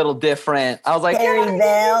something a little different. I was like,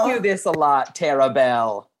 you do this a lot, Tara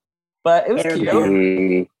Bell. But it was cute.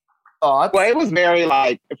 Mm-hmm. Thoughts? Well, it was very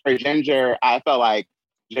like, for Ginger, I felt like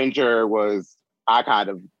Ginger was, I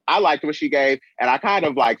liked what she gave, and I kind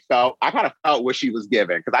of felt what she was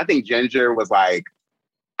giving, because I think Ginger was like,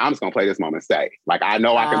 I'm just gonna play this moment safe. Like, I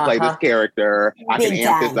know I can play this character, I can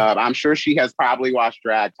amp this up. I'm sure she has probably watched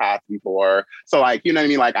drag Tots before, so like, you know what I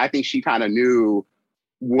mean? Like, I think she kind of knew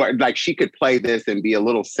what, like, she could play this and be a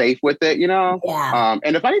little safe with it, Yeah.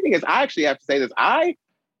 And the funny thing is, I actually have to say this,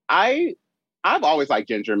 I've always liked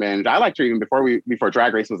Ginger Minj. I liked her even before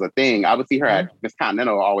Drag Race was a thing. I would see her at Miss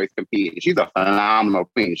Continental always compete. She's a phenomenal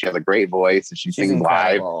queen. She has a great voice and she sings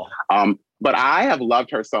live. But I have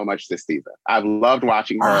loved her so much this season. I've loved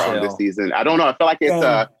watching her on this season. I don't know. I feel like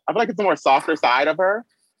it's a more softer side of her.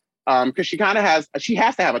 Because she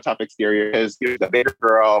has to have a tough exterior, because the bigger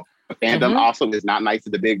girl, the fandom also is not nice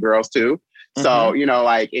to the big girls too. So,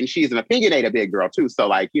 and she's an opinionated big girl too. So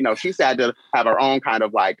like, she's had to have her own kind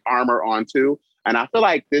of like armor on too. And I feel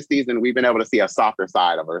like this season we've been able to see a softer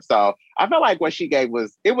side of her. So I felt like what she gave may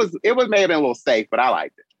have been a little safe, but I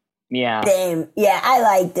liked it. Yeah. Same. Yeah, I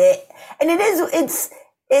liked it. And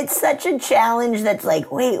it's such a challenge that's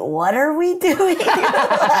like, wait, what are we doing?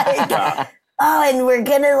 Oh, and we're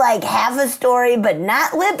gonna like have a story, but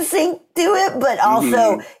not lip sync to it, but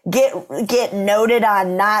also get noted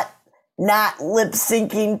on not lip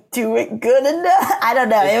syncing to it good enough. I don't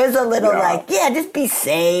know. It was a little just be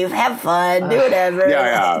safe, have fun, do whatever.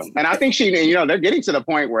 Yeah. And I think they're getting to the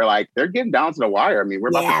point where like they're getting down to the wire. I mean, we're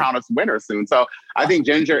about to count us winners soon. So I think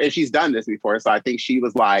Ginger, and she's done this before, so I think she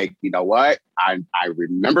was like, you know what? I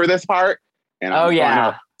remember this part, and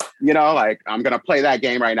I'm I'm going to play that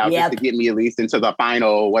game right now just to get me at least into the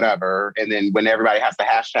final, whatever. And then when everybody has to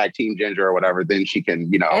hashtag Team Ginger or whatever, then she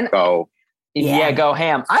can, go. Yeah, go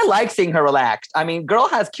ham. I like seeing her relaxed. I mean, girl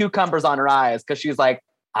has cucumbers on her eyes because she's like,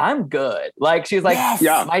 I'm good. Like, she's like,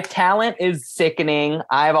 my talent is sickening.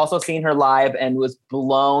 I've also seen her live and was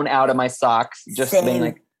blown out of my socks. Just being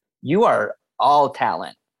like, you are all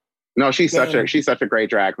talent. No, she's such a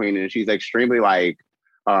great drag queen, and she's extremely like,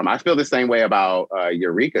 I feel the same way about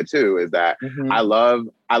Eureka too, is that I love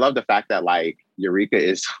the fact that like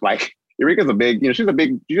Eureka's a big, she's a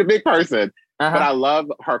big person, but I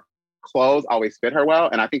love her clothes always fit her well.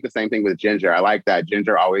 And I think the same thing with Ginger. I like that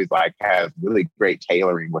Ginger always like has really great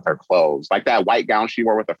tailoring with her clothes. Like that white gown she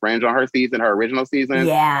wore with the fringe on her original season.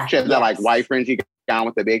 Yeah. She had that like white fringy gown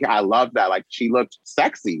with the big, I love that. Like she looked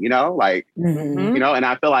sexy, you know, like, you know, and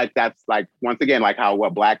I feel like that's like, once again, like how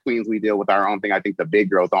what Black queens we deal with our own thing. I think the big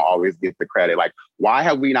girls don't always get the credit. Like, why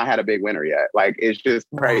have we not had a big winner yet? Like, it's just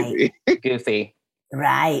crazy. Goofy.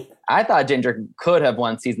 Right. I thought Ginger could have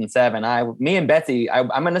won season 7. Me and Betsy, I'm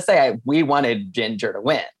going to say we wanted Ginger to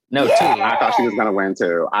win. No tea. I thought she was going to win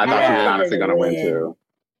too. I thought she was honestly going to win too.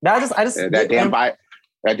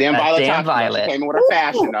 That damn Violet. She came in with her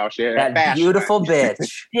fashion though. She that fashion. Beautiful bitch.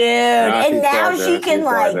 Dude, and now gorgeous. she can She's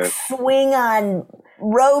like gorgeous. swing on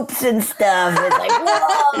ropes and stuff. It's like,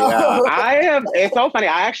 whoa. Yeah, it's so funny.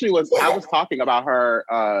 I was talking about her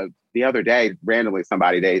the other day, randomly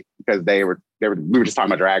because we were just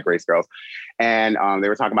talking about Drag Race girls. And they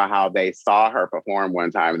were talking about how they saw her perform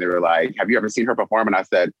one time and they were like, have you ever seen her perform? And I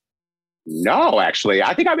said, no, actually.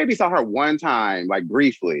 I think I maybe saw her one time, like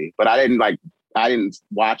briefly, but I didn't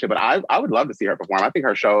watch it, but I would love to see her perform. I think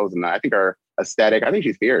her shows and I think her aesthetic, I think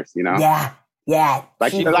she's fierce, you know? Yeah.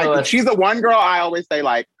 Like she's the one girl I always say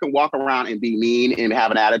like can walk around and be mean and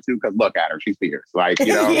have an attitude because look at her, she's fierce. Like,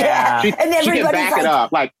 you know, she can back it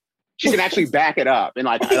up. Like she can actually back it up and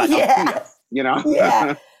like I'm fierce, you know?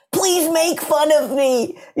 Yeah. Please make fun of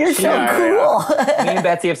me. You're so cool. Yeah. Me and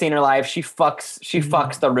Betsy have seen her live. She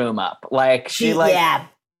fucks the room up. Like she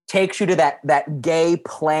takes you to that gay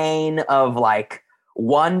plane of like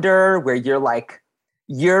wonder where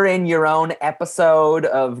you're in your own episode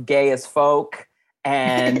of Gay as Folk.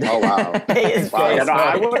 And oh wow,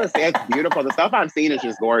 I want to say it's beautiful. The stuff I've seen is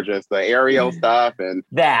just gorgeous. The aerial stuff and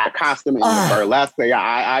the costume and the burlesque. Yeah,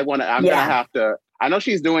 I'm gonna have to. I know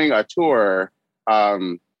she's doing a tour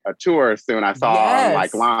soon. I saw on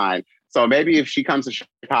like line. So maybe if she comes to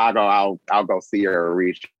Chicago, I'll go see her or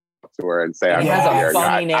reach to her and say I know her.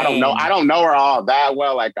 I don't know her all that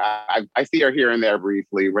well. Like I see her here and there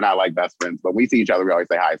briefly. We're not like best friends, but we see each other. We always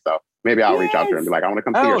say hi. So maybe I'll reach out to her and be like, I want to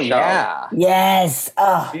come see your show. Yeah. Yes.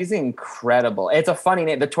 Oh. She's incredible. It's a funny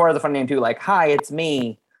name. The tour is a funny name too. Like, hi, it's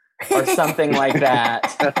me. Or something like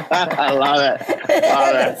that. I love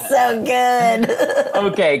it. So good.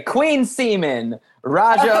 Okay, Queen Seaman.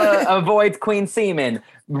 Raja avoids Queen Seaman.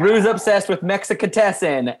 Rue's obsessed with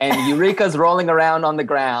Mexicatessen, and Eureka's rolling around on the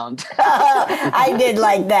ground. I did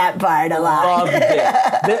like that part a lot. Loved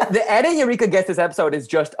it. The edit Eureka gets this episode is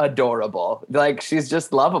just adorable. Like, she's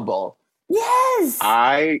just lovable. Yes.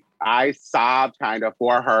 I sobbed kind of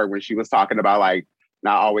for her when she was talking about like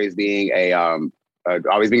not always being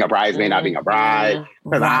always being a bridesmaid, not being a bride.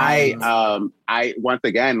 Because I once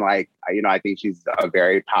again, like, you know, I think she's a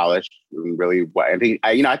very polished, really.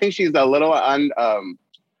 I think she's a little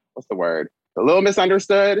what's the word? A little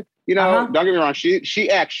misunderstood. You know, don't get me wrong. She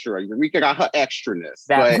extra. Eureka got her extraness,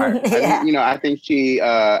 I think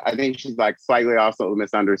she's like slightly also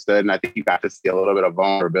misunderstood, and I think you got to see a little bit of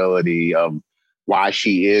vulnerability of why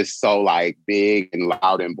she is so like big and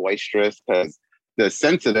loud and boisterous because. The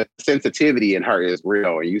sensitivity in her is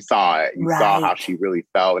real, and you saw it. You saw how she really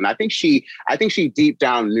felt, and I think she deep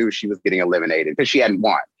down knew she was getting eliminated because she hadn't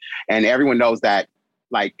won, and everyone knows that.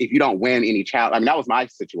 Like, if you don't win any challenge, I mean, that was my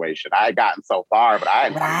situation. I had gotten so far, but I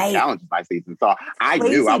hadn't won any challenges my season, so I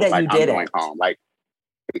knew I was like, I'm going home. Like,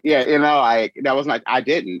 yeah, you know, like that was I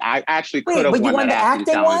didn't. I actually could have won that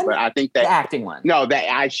acting challenge, but I think that the acting one. No, that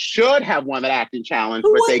I should have won that acting challenge,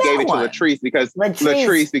 but they gave it to Latrice because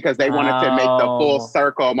they wanted to make the full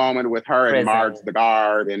circle moment with her and Marge the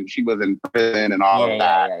guard, and she was in prison and all of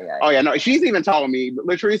that. Oh yeah, no, she's even told me.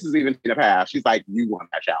 Latrice has even seen the past. She's like, "You won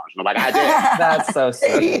that challenge," and I'm like, "I did." That's so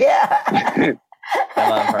sweet. Yeah. I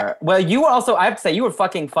love her. Well, you also, I have to say, you were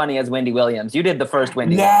fucking funny as Wendy Williams. You did the first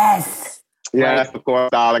Wendy. Yes. Yes, of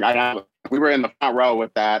course, darling. We were in the front row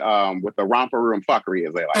with that, with the romper room fuckery,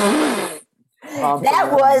 as they like. That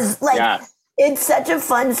was like, it's such a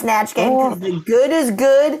fun snatch game because the good is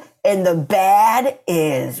good and the bad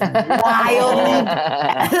is wildly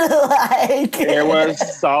like. It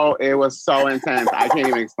was so intense. I can't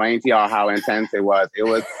even explain to y'all how intense it was. It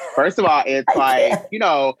was, first of all, it's like, you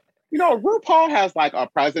know, RuPaul has like a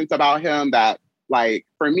presence about him that, like,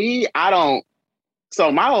 for me, so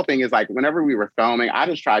my whole thing is like, whenever we were filming, I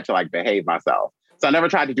just tried to like behave myself. So I never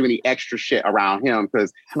tried to do any extra shit around him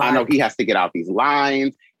because I know he has to get out these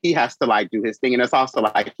lines. He has to like do his thing. And it's also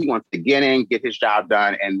like, he wants to get in, get his job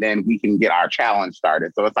done, and then we can get our challenge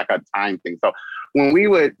started. So it's like a time thing. So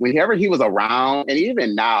whenever he was around, and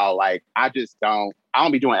even now, like, I don't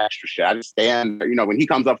be doing extra shit. I just stand, you know, when he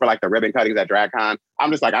comes up for like the ribbon cuttings at DragCon, I'm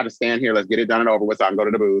just like, I just stand here, let's get it done and over with so I can go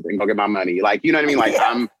to the booth and go get my money. Like, you know what I mean?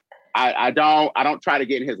 Like, I don't try to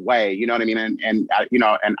get in his way. You know what I mean? And I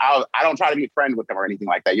don't try to be friends with him or anything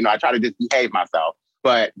like that. You know, I try to just behave myself.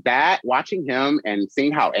 But watching him and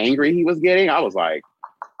seeing how angry he was getting, I was like,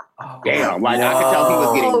 damn! Like I could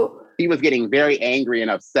tell he was getting very angry and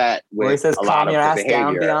upset with he says, a lot "Calm your of ass the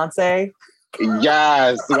down, behavior." Beyonce.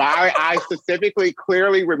 Yes, well, I specifically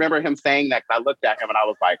clearly remember him saying that because I looked at him and I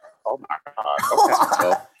was like, "Oh my god!" Okay.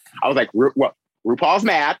 So I was like, RuPaul's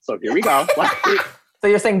mad, so here we go. So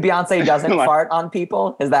you're saying Beyonce doesn't fart on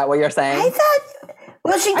people? Is that what you're saying? I thought,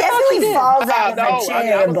 well, she definitely falls out of a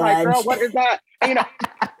chair, I was like, girl, bunch. what is that? And, you know,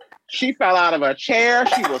 she fell out of a chair.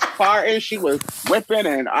 She was farting. She was whipping.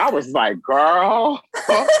 And I was like, girl,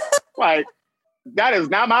 like, that is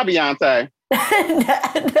not my Beyonce. No.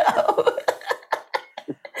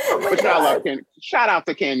 But I love Kenya. Shout out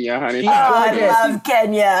to Kenya, honey. I love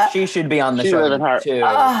Kenya. She should be on the show too.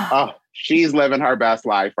 She's living her best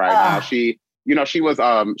life right now. She was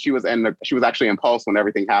actually in Pulse when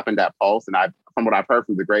everything happened at Pulse, and from what I've heard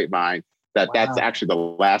from the grapevine, that's actually the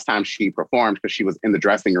last time she performed because she was in the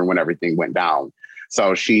dressing room when everything went down.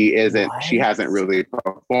 So she hasn't really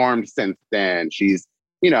performed since then. She's,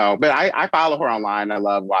 but I follow her online. I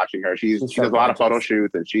love watching her. She does a lot of photo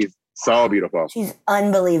shoots and she's so beautiful. She's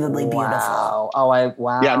unbelievably beautiful.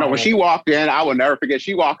 Wow. Yeah, no, when she walked in, I will never forget.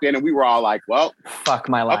 She walked in and we were all like, well, fuck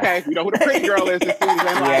my life. Okay, you know who the pretty girl is this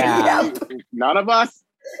season. None of us.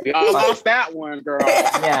 We all lost that one, girl.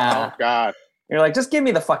 Yeah. Oh, God. You're like, just give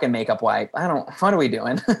me the fucking makeup wipe. What are we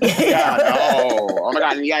doing? Yeah, no. Oh my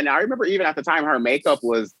God. And yeah, now I remember even at the time her makeup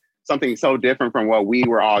was something so different from what we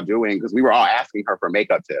were all doing because we were all asking her for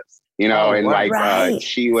makeup tips,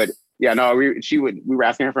 she would, we were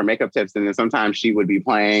asking her for makeup tips, and then sometimes she would be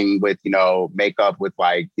playing with, makeup with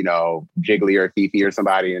Jiggly or Fifi or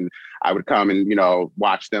somebody, and I would come and,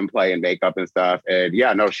 watch them play in makeup and stuff. And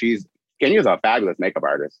Kenya's a fabulous makeup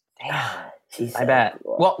artist. Damn. I bet.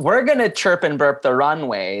 Well, we're going to chirp and burp the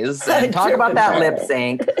runways and talk about that lip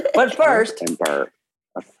sync. But first,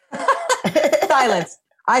 silence.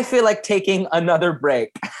 I feel like taking another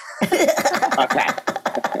break. Okay.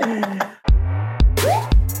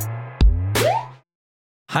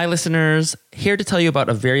 Hi, listeners. Here to tell you about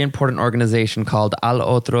a very important organization called Al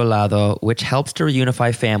Otro Lado, which helps to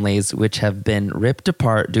reunify families which have been ripped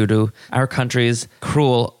apart due to our country's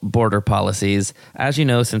cruel border policies. As you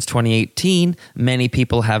know, since 2018, many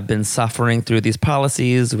people have been suffering through these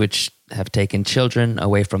policies, which have taken children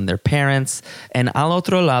away from their parents. And Al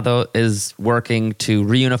Otro Lado is working to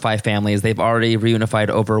reunify families. They've already reunified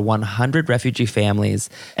over 100 refugee families,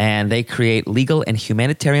 and they create legal and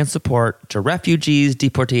humanitarian support to refugees,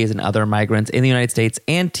 deportees, and other migrants in the United States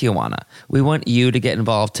and Tijuana. We want you to get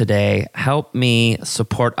involved today. Help me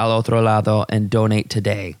support Al Otro Lado and donate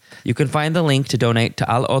today. You can find the link to donate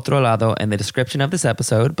to Al Otro Lado in the description of this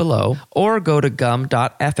episode below, or go to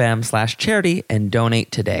gum.fm/charity and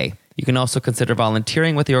donate today. You can also consider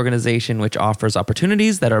volunteering with the organization, which offers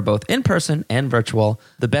opportunities that are both in-person and virtual.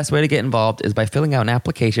 The best way to get involved is by filling out an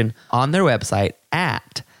application on their website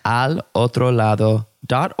at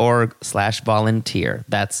alotrolado.org/volunteer.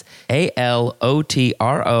 That's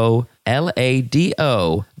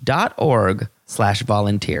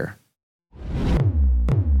ALOTROLADO.org/volunteer.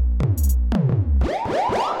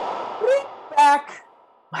 Back.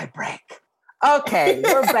 My break. Okay,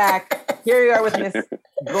 we're back. Here you are with Miss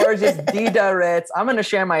Gorgeous Dida Ritz. I'm going to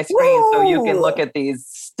share my screen so you can look at these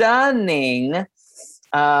stunning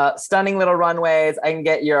little runways. I can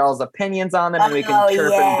get your all's opinions on them and we can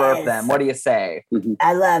chirp and burp them. What do you say?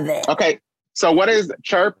 I love it. Okay, so what is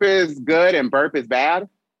chirp is good and burp is bad?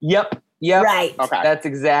 Yep. Right. Okay. That's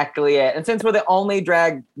exactly it. And since we're the only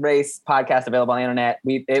drag race podcast available on the internet,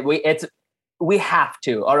 we have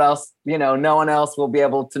to, or else, no one else will be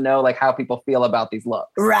able to know like how people feel about these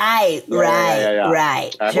looks. Right.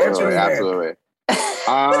 Absolutely.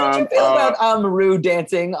 How did you feel about Rue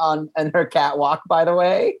dancing and her catwalk, by the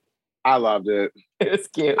way? I loved it. It was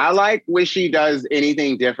cute. I like when she does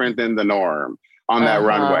anything different than the norm on that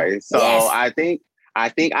runway. So yes. I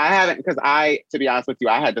think I haven't, because to be honest with you,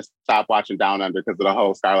 I had to stop watching Down Under because of the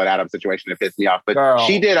whole Scarlett Adams situation that pissed me off. But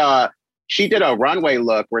she did a runway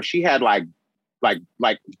look where she had like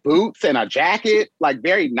boots and a jacket, like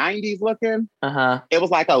very 90s looking. It was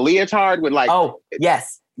like a leotard with like. Oh,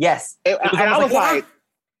 yes. I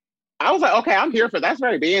was like, okay, I'm here for that's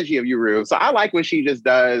very Benji of you, Rue. So I like when she just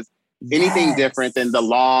does anything different than the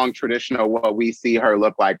long traditional what we see her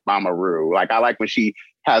look like Mama Rue. Like I like when she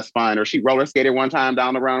has fun, or she roller skated one time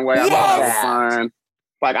down the runway. I thought that was fun.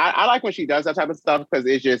 Like I like when she does that type of stuff because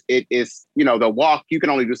it is the walk. You can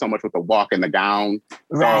only do so much with the walk and the gown.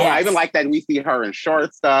 So I even like that we see her in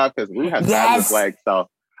short stuff because Rue has fabulous legs. So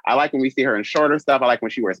I like when we see her in shorter stuff. I like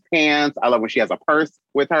when she wears pants. I love when she has a purse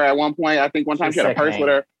with her at one point. I think one time she had a purse with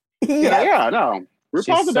her. Yeah, no.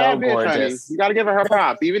 RuPaul's a bad bitch, honey. You got to give her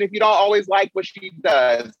props. Even if you don't always like what she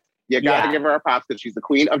does, you got to give her props because she's the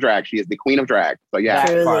queen of drag. She is the queen of drag. So yeah.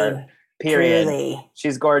 Truly. Part. Period. Truly.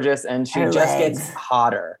 She's gorgeous and she Her just legs. gets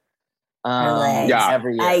hotter. Her legs.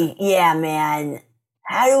 Every year. Yeah, man.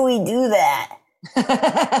 How do we do that? That's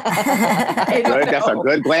a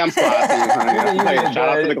good glam squad. Shout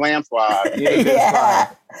out to the glam squad. Yeah.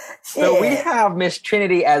 So we have Miss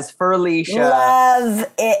Trinity as Furleisha. Love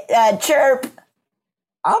it. Chirp.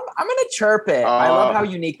 I'm gonna chirp it. I love how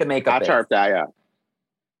unique the makeup is. I chirp that, yeah.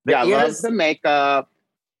 I love the makeup.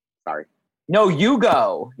 Sorry. No, you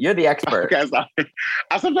go. You're the expert. Okay, sorry.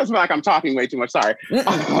 I sometimes feel like I'm talking way too much. Sorry.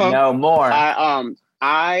 No more. I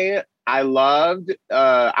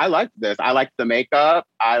liked this. I liked the makeup.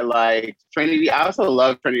 I liked Trinity. I also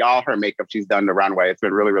love Trinity. All her makeup she's done the runway. It's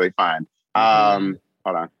been really, really fun. Hold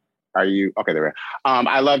on. Are you okay? There we go.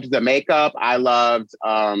 I loved the makeup. I loved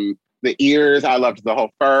the ears. I loved the whole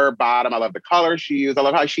fur bottom. I love the color she used. I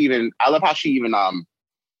love how she even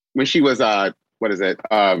when she was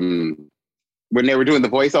when they were doing the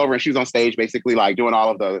voiceover and she was on stage basically like doing all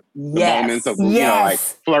of the moments of like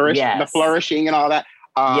the flourishing and all that.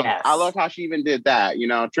 I love how she even did that.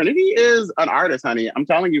 Trinity is an artist, honey. I'm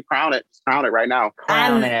telling you, crown it. Just crown it right now.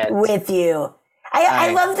 I'm with you.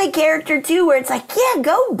 I love the character too, where it's like, yeah,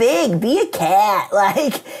 go big, be a cat.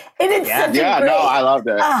 Like, and it's such a great. No, I loved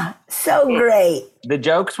it. So great. The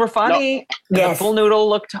jokes were funny. No. The full noodle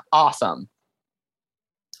looked awesome.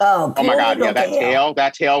 Oh my God. Yeah,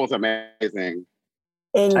 that tail was amazing.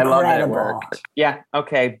 Incredible. I love that it worked. Yeah.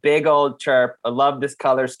 Okay. Big old chirp. I love this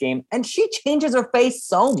color scheme. And she changes her face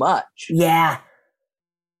so much. Yeah.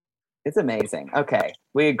 It's amazing. Okay.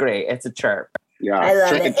 We agree. It's a chirp. Yeah. I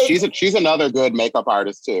love it. She's another good makeup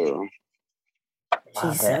artist too.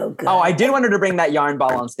 She's so good. Oh, I did want her to bring that yarn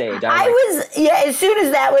ball on stage. As soon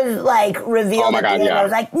as that was like revealed, oh my God, I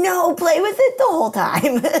was like, no, play with it the whole time.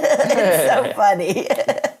 It's so funny.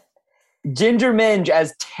 Ginger Minge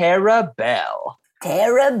as Tara Bell.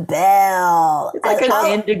 Tara Bell. It's like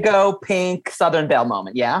an indigo pink Southern Belle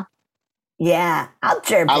moment, yeah? Yeah, I'll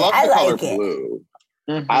chirp it. I love the color blue.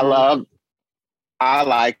 Mm-hmm. I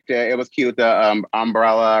liked it. It was cute. The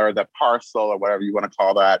umbrella or the parcel or whatever you want to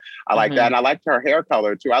call that. I like that. And I liked her hair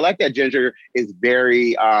color too. I like that Ginger is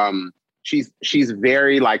very, she's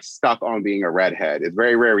very like stuck on being a redhead. It's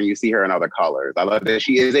very rare when you see her in other colors. I love that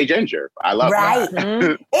she is a ginger. I love that.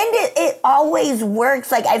 And it always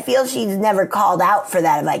works. Like, I feel she's never called out for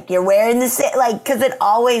that. Like, you're wearing the same, like, because it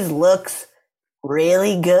always looks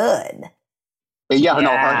really good. But yeah,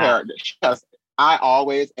 no, her hair, I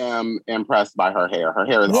always am impressed by her hair. Her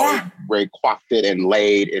hair is always very coiffed and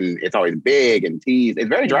laid, and it's always big and teased. It's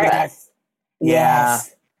very drag.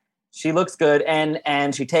 Yes. She looks good,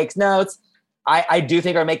 and she takes notes. I do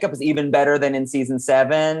think her makeup is even better than in season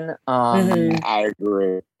 7. I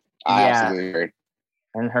agree. I absolutely agree.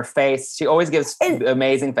 And her face, she always gives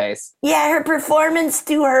amazing face. Yeah, her performance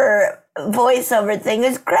to her voiceover thing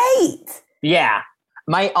is great. Yeah.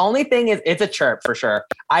 My only thing is, it's a chirp for sure.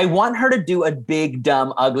 I want her to do a big,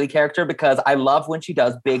 dumb, ugly character because I love when she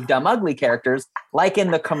does big, dumb, ugly characters. Like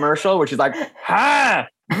in the commercial where she's like, "Hi,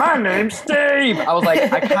 my name's Steve." I was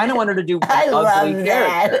like, I kind of want her to do an ugly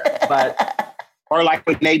character. But or like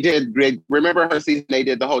when they did, remember her season, they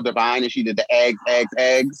did the whole Divine and she did the eggs.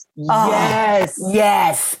 Yes.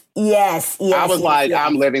 I was like,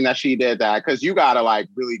 I'm living that she did that because you got to like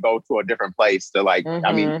really go to a different place to like,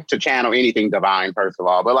 I mean, to channel anything divine, first of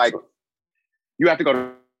all. But like, you have to go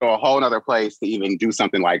to a whole nother place to even do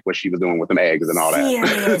something like what she was doing with them eggs and all that.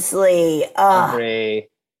 Seriously.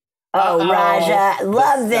 Raja.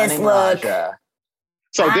 Love this look. Raja.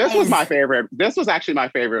 So this was my favorite. This was actually my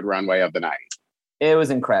favorite runway of the night. It was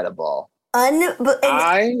incredible.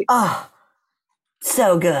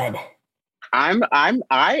 So good. I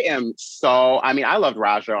loved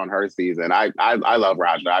Raja on her season. I love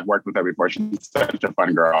Raja. I've worked with her before. She's such a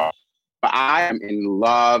fun girl. But I am in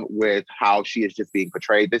love with how she is just being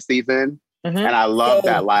portrayed this season. And I love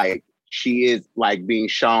that like she is like being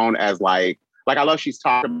shown as like I love she's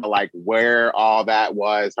talking about like where all that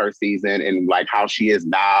was her season and like how she is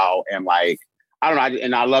now and like I don't know.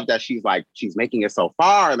 And I love that she's making it so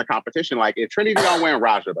far in the competition. Like if Trinity don't win,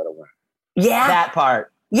 Raja better win. Yeah. That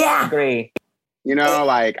part. Yeah. Agree. You know,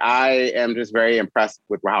 like I am just very impressed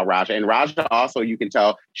with how Raja and Raja also, you can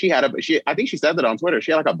tell I think she said that on Twitter.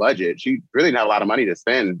 She had like a budget. She really didn't have a lot of money to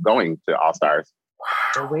spend going to All Stars.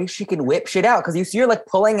 The way she can whip shit out. Cause you see her like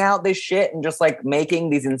pulling out this shit and just like making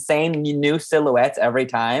these insane new silhouettes every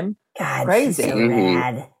time. God, crazy. She's so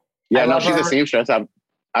rad. Yeah, no, she's a seamstress.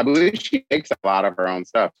 I believe she makes a lot of her own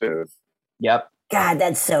stuff too. Yep. God,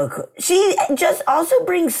 that's so cool. She just also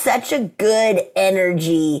brings such a good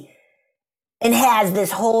energy and has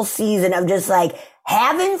this whole season of just like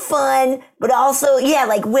having fun, but also, yeah,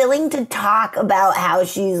 like willing to talk about how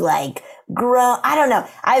she's like grown. I don't know.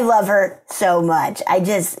 I love her so much.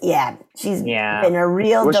 She's been a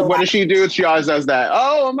real delight. What does she do? She always does that.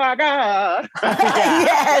 Oh my God.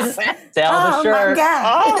 Yes. Sell the shirt. My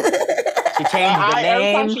God. She changed the name.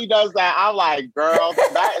 Every time she does that, I'm like, girl,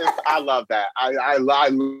 I love that. I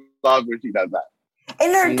love when she does that.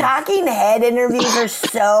 And her talking head interviews are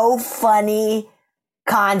so funny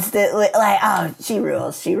constantly. Like, oh, she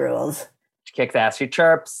rules. She rules. She kicks ass. She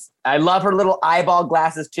chirps. I love her little eyeball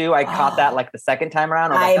glasses too. I caught that like the second time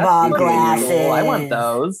around. Eyeball glasses. Cool. I want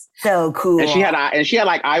those. So cool. And she had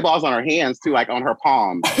like eyeballs on her hands too, like on her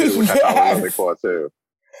palms too, which I thought was really cool too.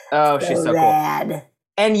 Oh, she's so rad. Cool.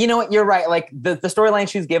 And you know what? You're right. Like the storyline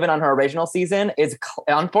she's given on her original season is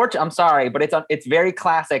unfortunate. I'm sorry, but it's very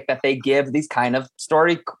classic that they give these kind of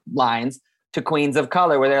storylines to queens of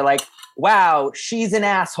color where they're like, wow, she's an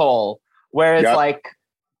asshole. Whereas like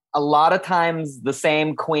a lot of times the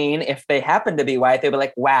same queen, if they happen to be white, they'll be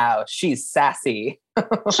like, wow, she's sassy.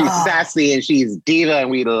 She's sassy and she's diva and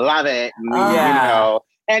we love it. And, you know,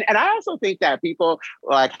 and I also think that people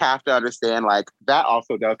like have to understand like that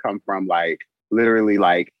also does come from like literally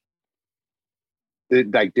like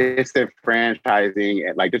disenfranchising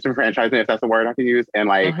and like disenfranchising, if that's a word I can use, and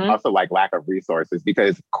like also like lack of resources,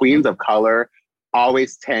 because queens of color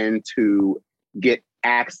always tend to get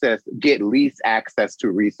least access to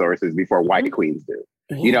resources before white queens do.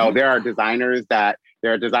 You know, there are designers that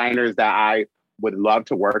I would love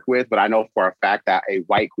to work with, but I know for a fact that a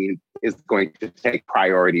white queen is going to take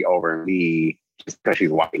priority over me just because she's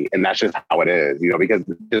white. And that's just how it is, you know, because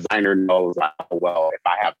the designer knows, like, oh, well, if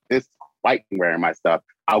I have this white wearing my stuff,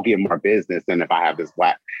 I'll get more business than if I have this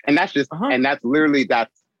black. And that's just, and that's literally,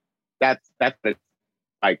 that's just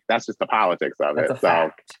the politics of it. So,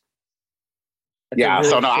 yeah. Really,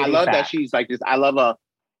 so no, I love that she's like this.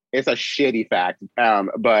 It's a shitty fact.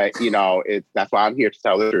 But you know, that's why I'm here to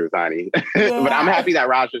tell the truth, honey. But I'm happy that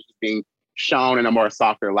Raja's just being shown in a more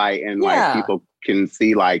softer light, and like people can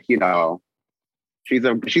see, like, you know, she's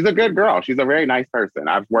a good girl. She's a very nice person.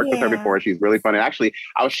 I've worked with her before. She's really fun. And actually,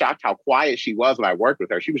 I was shocked how quiet she was when I worked with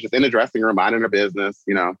her. She was just in the dressing room, minding her business,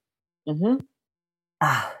 you know.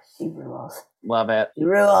 She rules. Love it. She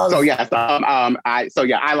rules. So yes, I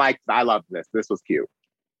loved this. This was cute.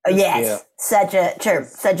 Yes, such a chirp.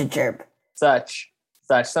 Such.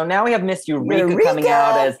 So now we have Miss Eureka coming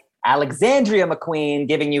out as Alexandria McQueen,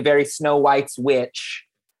 giving you very Snow White's witch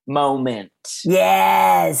moment.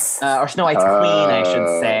 Yes. Or Snow White's queen, I should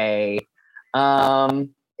say.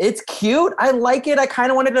 It's cute. I like it. I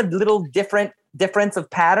kind of wanted a little difference of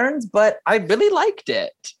patterns, but I really liked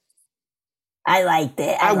it. I liked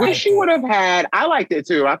it. I wish she would have had. I liked it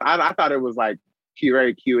too. I thought it was like cute,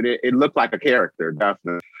 very cute. It looked like a character,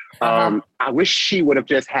 definitely. I wish she would have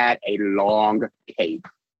just had a long cape.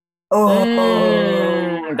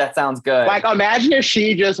 That sounds good. Like, imagine if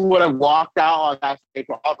she just would have walked out on that stage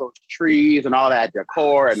with all those trees and all that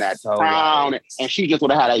decor and that crown, and she just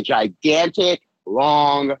would have had a gigantic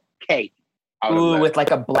long cape. With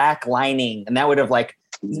like a black lining, and that would have like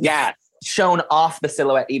shown off the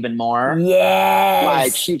silhouette even more. Yes.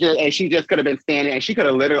 Like she just could have been standing, and she could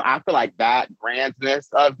have literally, I feel like that grandness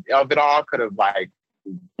of it all could have like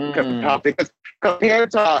because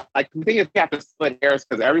compared to like the thing is you have to split hairs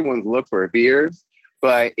because everyone's looks were fierce.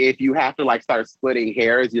 But if you have to like start splitting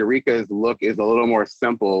hairs, Eureka's look is a little more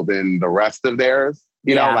simple than the rest of theirs.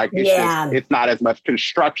 You know, like it's not as much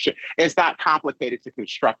construction. It's not complicated to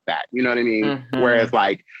construct that. You know what I mean? Whereas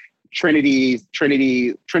like Trinity's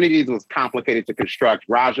was complicated to construct.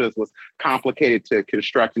 Raja's was complicated to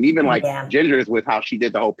construct, and even like Ginger's with how she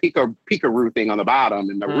did the whole peekaroo thing on the bottom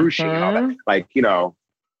and the ruching and all that. Like, you know,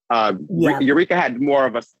 Eureka had more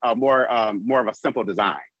of a simple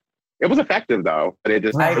design. It was effective though, but it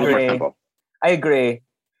was more simple. I agree.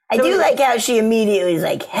 I do like how she immediately is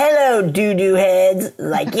like, "Hello, doo-doo heads."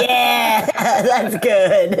 Like, yeah, that's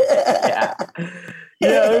good.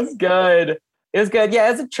 It was good. It was good.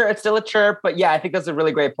 Yeah, it's still a chirp, but yeah, I think that's a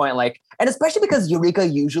really great point. Like, and especially because Eureka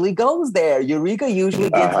usually goes there. Eureka usually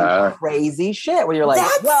gives you crazy shit where you're like,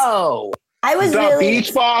 whoa. I was the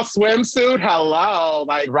beach ball swimsuit. Hello,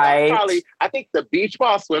 like I think the beach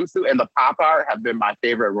ball swimsuit and the pop art have been my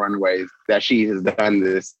favorite runways that she has done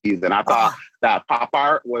this season. I thought that pop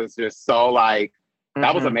art was just so like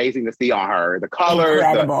that was amazing to see on her. The colors,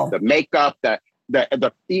 the makeup,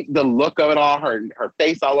 the look of it all, her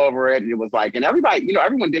face all over it. And it was like, and everybody, you know,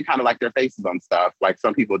 everyone did kind of like their faces on stuff. Like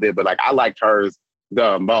some people did, but like I liked hers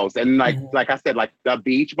the most. And like I said, like the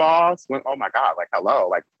beach balls went, oh my God, like hello,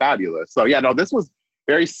 like fabulous. So yeah, no, this was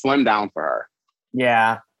very slim down for her.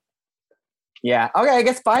 Yeah. Yeah. Okay, I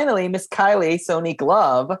guess finally, Miss Kylie Sonique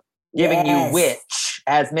Love giving you Witch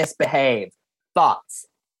as Misbehave. Thoughts?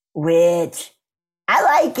 Witch. I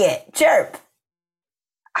like it. Chirp.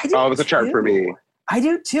 I do it was a chirp for me. I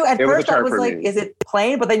do too. At first I was like, is it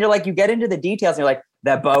plain? But then you're like, you get into the details and you're like,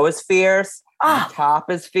 that bow is fierce. The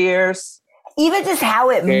top is fierce. Even just how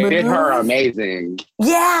it moves. Did her amazing.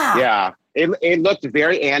 Yeah. Yeah. It looked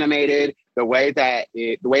very animated. The way that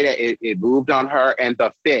it moved on her and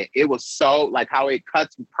the fit, it was so like how it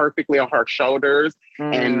cuts perfectly on her shoulders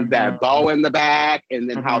and that bow in the back, and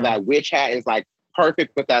then how that witch hat is like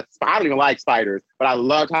perfect with that. I don't even like spiders, but I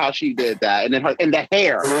loved how she did that. And then the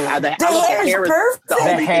hair, the hair is perfect.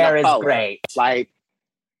 The hair is great. Like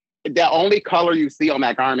the only color you see on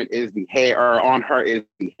that garment is the hair, or on her is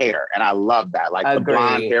the hair, and I love that. Like the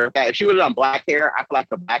blonde hair. If she would have done black hair, I feel like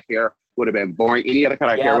the black hair would have been boring. Any other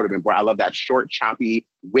color hair would have been boring. I love that short, choppy,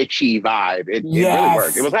 witchy vibe. It really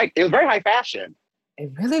worked. It was very high fashion.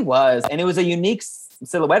 It really was. And it was a unique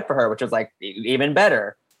silhouette for her, which was like even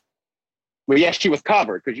better. Well, yes, she was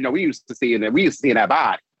covered because, you know, we used to see that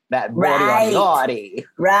body. That body.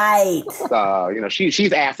 Right. So, you know,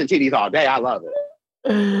 she's ass and titties all day. I love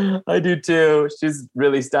it. I do too. She's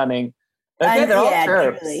really stunning. They're all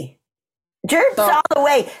chirps. Truly. Chirps all the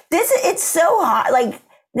way. It's so hot. Like,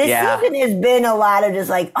 this season has been a lot of just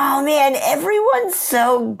like, oh man, everyone's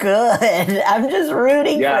so good. I'm just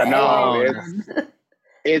rooting for everyone.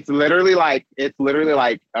 It's literally like,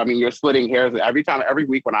 I mean, you're splitting hairs every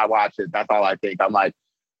week when I watch it. That's all I think. I'm like,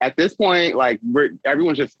 at this point, like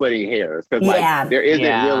everyone's just splitting hairs because like there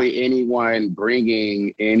isn't really anyone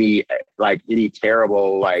bringing any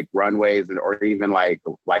terrible like runways or even like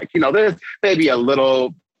you know, there's maybe a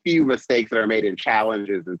little few mistakes that are made in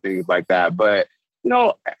challenges and things like that, but you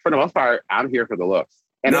know, for the most part, I'm here for the looks.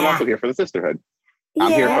 And I'm also here for the sisterhood.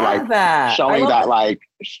 I'm here for like showing that like,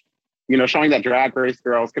 you know, showing that Drag Race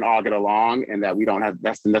girls can all get along and that we don't have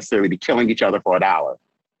to necessarily be killing each other for $1.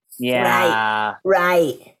 Yeah.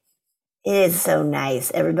 Right. It is so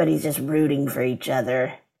nice. Everybody's just rooting for each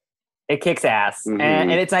other. It kicks ass.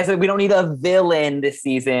 And it's nice that we don't need a villain this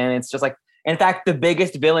season. It's just like, in fact, the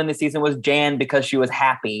biggest villain this season was Jan because she was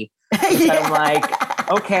happy. I'm like,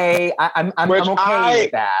 okay, I'm okay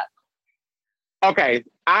with that. Okay,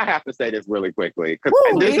 I have to say this really quickly because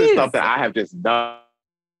this is something I have just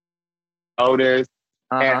noticed,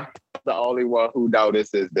 and the only one who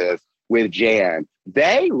notices this with Jan.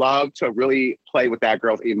 They love to really play with that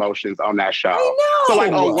girl's emotions on that show. I know. So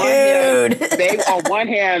like on one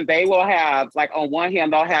hand, they'll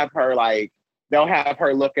have her like they'll have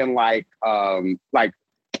her looking like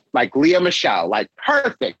Leah Michelle, like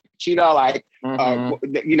perfect. You know, like,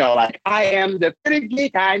 you know, like, I am the pretty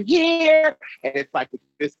geek, I'm here. And it's like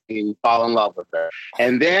this thing, fall in love with her.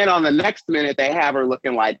 And then on the next minute, they have her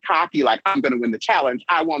looking like cocky, like, I'm going to win the challenge.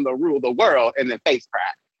 I want to rule the world. And then face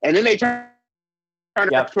crack. And then they turn her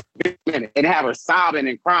to a minute and have her sobbing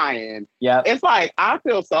and crying. Yeah, it's like, I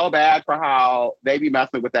feel so bad for how they be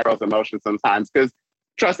messing with that girl's emotions sometimes. Because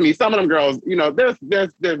trust me, some of them girls, you know, there's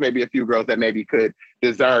maybe a few girls that maybe could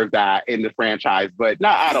deserve that in the franchise, but no,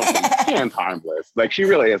 I don't think Jan's harmless. Like, she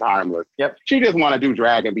really is harmless. Yep. She just want to do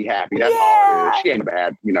drag and be happy. That's all it is. She ain't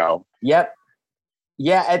bad, you know. Yep.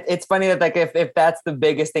 Yeah, it's funny that like if that's the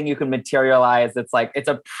biggest thing you can materialize, it's like it's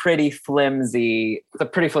a pretty flimsy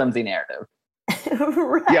narrative.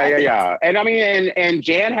 Right. Yeah. And I mean, and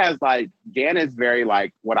Jan is very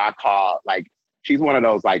like what I call like, she's one of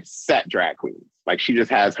those like set drag queens. Like she just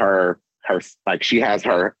has her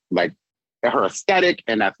aesthetic,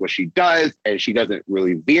 and that's what she does, and she doesn't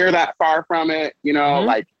really veer that far from it. You know,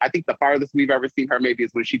 like I think the farthest we've ever seen her maybe is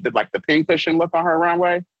when she did like the pincushion look on her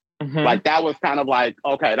runway. Like that was kind of like,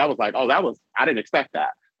 okay, that was like, oh, I didn't expect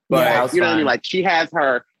that. But you know what I mean? Like she has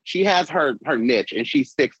her niche and she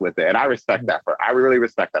sticks with it. And I respect that I really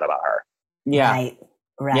respect that about her. Yeah.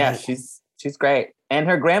 Right. Yeah, she's great. And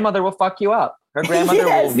her grandmother will fuck you up. Her grandmother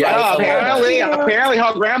will. Yeah, apparently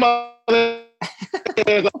her grandmother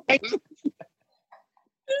is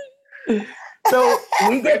So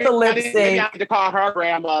we get the lip sync. You have to call her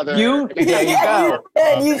grandmother. There you go.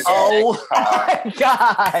 Oh my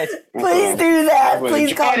God. Please do that.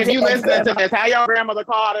 Please call if you listen to this, how your grandmother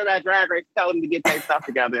called her at Drag Race, tell them to get their stuff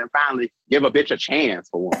together and finally give a bitch a chance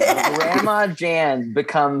for one. Grandma Jan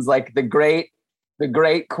becomes like the great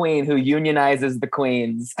queen who unionizes the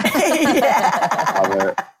queens.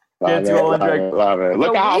 Love it, love it, love it.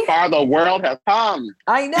 Look how far the world has come.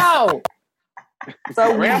 I know.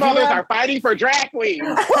 So grandmothers are fighting for drag queens.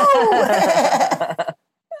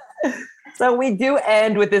 So we do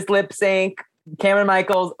end with this lip sync. Cameron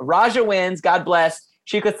Michaels, Raja wins. God bless.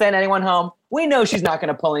 She could send anyone home. We know she's not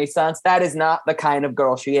going to pull any stunts. That is not the kind of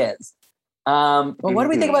girl she is. But what do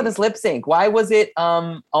we think about this lip sync? Why was it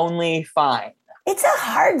only fine? It's a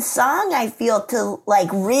hard song, I feel, to like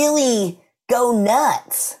really go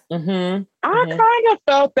nuts. I kind of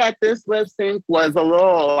felt that this lip sync was a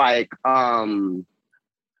little like, I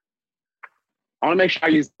want to make sure I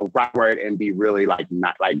use the right word and be really like,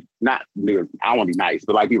 not, I don't want to be nice,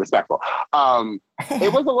 but like be respectful.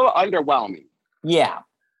 It was a little underwhelming. Yeah.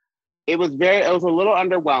 It was a little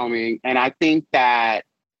underwhelming. And I think that,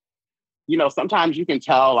 you know, sometimes you can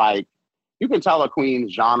tell a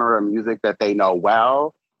queen's genre of music that they know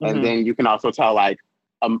well. And then you can also tell like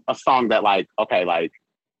a song that like, okay, like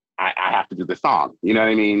I have to do this song. You know what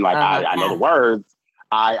I mean? Like I know the words.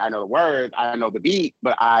 I know the words. I know the beat,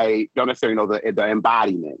 but I don't necessarily know the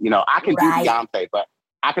embodiment. You know, I can do Beyonce, but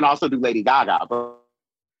I can also do Lady Gaga.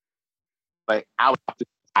 But I would have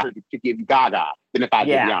to give you Gaga than if I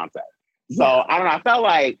did Beyonce. So I don't know.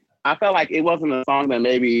 I felt like it wasn't a song that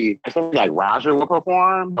maybe something like Raja would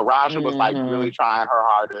perform. But Raja was like really trying her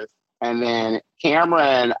hardest. And then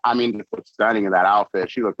Cameron, I mean, just looked stunning in that outfit.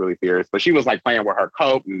 She looked really fierce, but she was like playing with her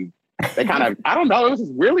coat and they kind of, I don't know, it was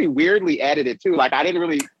just really weirdly edited too. Like I didn't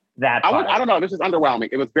really, I don't know, this is underwhelming.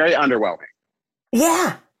 It was very underwhelming.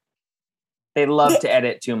 Yeah. They love to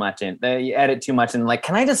edit too much and they edit too much and like,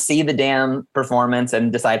 can I just see the damn performance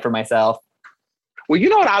and decide for myself? Well, you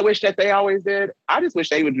know what I wish that they always did? I just wish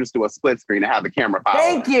they would just do a split screen and have the camera follow.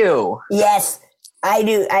 Thank you. Yes, I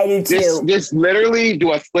do too. Just literally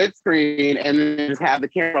do a split screen and then just have the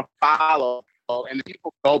camera follow and the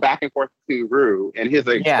people go back and forth to Rue and his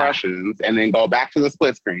expressions and then go back to the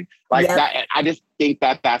split screen. Like that, I just think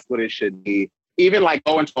that that's what it should be. Even like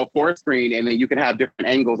go into a fourth screen and then you can have different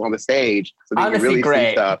angles on the stage so that you can really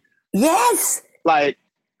see stuff. Yes. Like,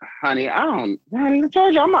 honey, I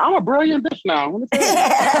told you, I'm a brilliant bitch now. Let me tell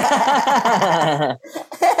you.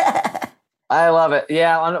 I love it.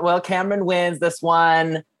 Yeah. Well, Cameron wins this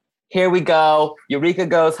one. Here we go. Eureka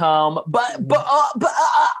goes home. But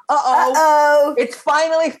it's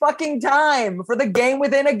finally fucking time for the game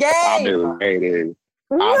within a game. I've been waiting.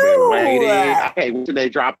 I can't wait till they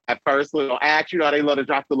drop that first little act. You know, they love to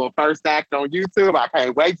drop the little first act on YouTube. I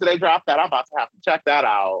can't wait till they drop that. I'm about to have to check that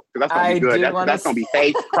out. Because that's going to be good. That's going to be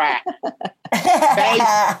face crack.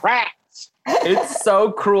 Face crack. It's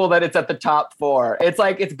so cruel that it's at the top 4. It's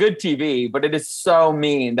like, it's good TV, but it is so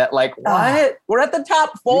mean that like, what? We're at the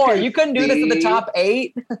top 4. You couldn't do this at the top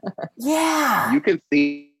 8? Yeah. You can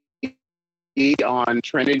see on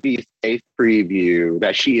Trinity's face preview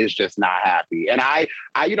that she is just not happy. And I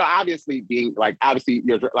you know, obviously you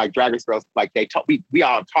know, like Drag Race girls, like we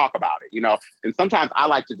all talk about it, you know, and sometimes I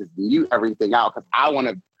like to just mute everything out because I want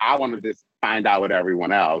to just find out with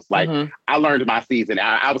everyone else. Like I learned my season.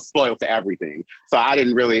 I was spoiled to everything. So I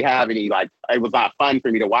didn't really have any, like, it was not fun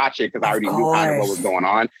for me to watch it because I already knew kind of what was going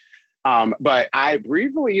on. But I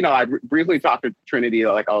briefly talked to Trinity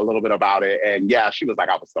like a little bit about it. And yeah, she was like,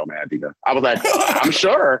 I was so mad, Dida. I was like, I'm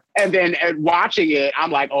sure. And then watching it, I'm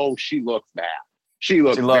like, oh, she looks mad. She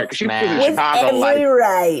looks mad. She was in Chicago.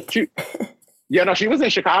 She was in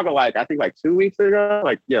Chicago like, I think like 2 weeks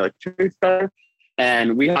ago. 2 weeks ago.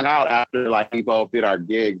 And we hung out after like we both did our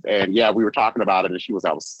gigs. And yeah, we were talking about it. And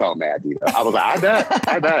I was so mad, Dida. I was like,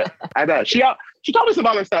 I bet. She told me some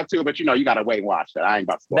other stuff too, but you know, you gotta wait and watch that. I ain't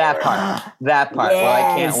about to spoil that part. Yes. Well,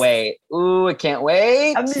 I can't wait. Ooh, I can't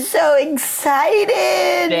wait. I'm so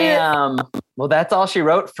excited. Damn. Well, that's all she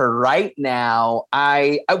wrote for right now.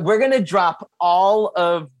 We're gonna drop all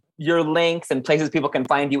of your links and places people can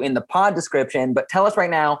find you in the pod description. But tell us right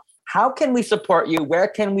now, how can we support you? Where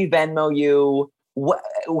can we Venmo you?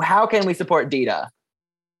 How can we support Dida?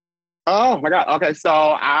 Oh my God. Okay.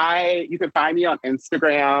 So you can find me on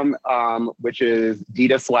Instagram, which is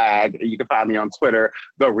Dida Swag. You can find me on Twitter,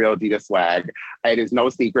 The Real Dida Swag. It is no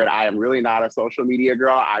secret. I am really not a social media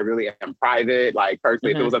girl. I really am private. Like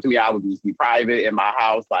personally, if it was up to me, I would just be private in my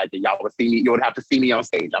house. Like y'all would see me, you would have to see me on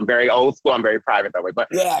stage. I'm very old school. I'm very private that way. But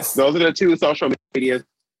those are the two social medias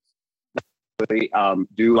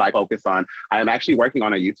do like focus on. I am actually working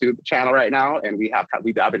on a YouTube channel right now, and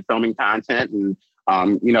I've been filming content and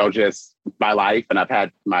you know, just my life. And I've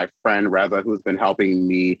had my friend Reza, who's been helping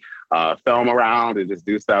me film around and just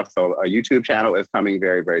do stuff. So a YouTube channel is coming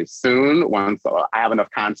very, very soon once I have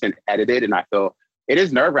enough content edited. And I feel it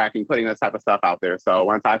is nerve-wracking putting this type of stuff out there. So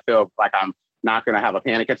once I feel like I'm not going to have a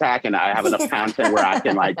panic attack, and I have enough content where I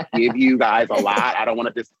can like give you guys a lot. I don't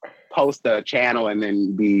want to just post a channel and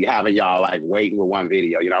then be having y'all like waiting with one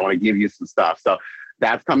video. You know, I want to give you some stuff. So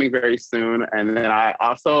that's coming very soon. And then I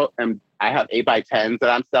also I have 8x10s that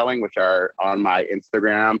I'm selling, which are on my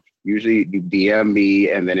Instagram. Usually you DM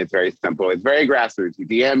me, and then it's very simple. It's very grassroots. You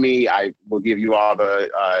DM me, I will give you all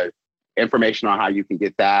the information on how you can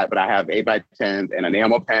get that. But I have 8x10s and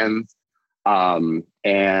enamel pens. And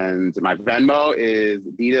my Venmo is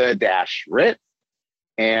Dida-Ritz.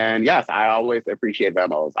 And yes, I always appreciate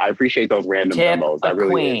Venmos. I appreciate those random Venmos. That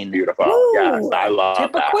really is beautiful. Woo! Yes, I love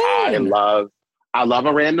Tip that. I love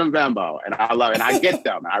a random Venmo, and I get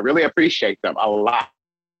them. I really appreciate them a lot.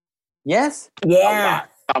 Yes. Yeah.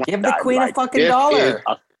 Give the queen a fucking dollar.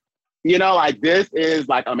 You know, like this is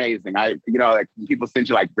like amazing. Like people send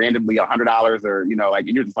you like randomly $100 or, you know, like,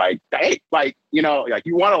 and you're just like, hey, like, you know, like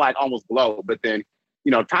you want to like almost blow, but then,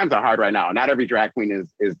 you know, times are hard right now. Not every drag queen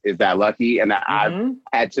is that lucky. And I've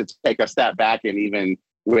had to take a step back, and even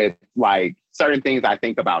with like certain things I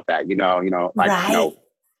think about that, you know, like, you know,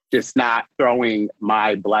 just not throwing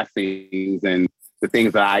my blessings and the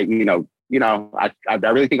things that I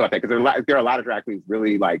really think about that, because there are a lot of drag queens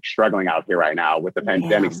really like struggling out here right now with the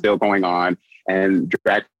pandemic still going on, and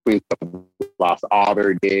drag queens lost all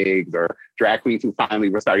their gigs, or drag queens who finally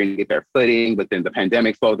were starting to get their footing, but then the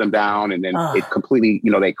pandemic slowed them down, and then it completely,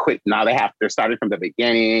 you know, they quit. Now they're starting from the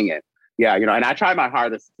beginning, and yeah, you know, and I try my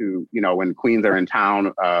hardest to, you know, when queens are in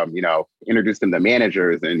town, you know, introduce them to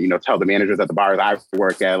managers, and, you know, tell the managers at the bars I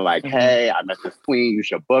work at, like, hey, I met this queen, you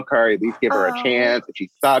should book her, at least give her a chance. If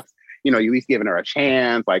she sucks, you know, you at least giving her a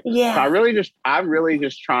chance. Like, so I'm really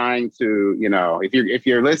just trying to, you know, if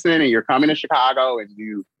you're listening and you're coming to Chicago and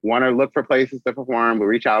you want to look for places to perform,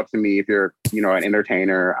 reach out to me. If you're, you know, an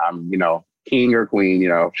entertainer, you know, king or queen, you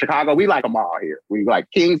know, Chicago, we like them all here. We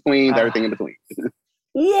like kings, queens, everything in between.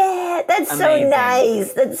 Yeah, that's amazing. So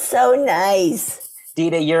nice. That's so nice.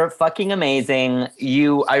 Dida, you're fucking amazing.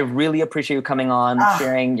 I really appreciate you coming on,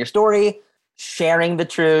 sharing your story, sharing the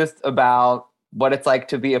truth about what it's like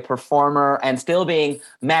to be a performer and still being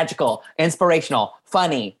magical, inspirational,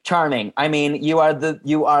 funny, charming. I mean, you are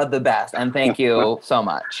the best, and thank you so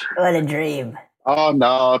much. What a dream. Oh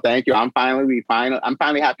no, thank you. I'm finally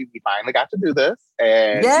happy we finally got to do this.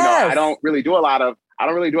 And yes. You know, I don't really do a lot of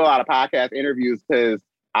podcast interviews because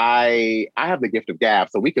I have the gift of gab,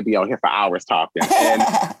 so we could be on here for hours talking. And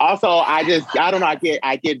also, I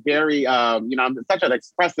get very, you know, I'm such an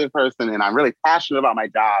expressive person, and I'm really passionate about my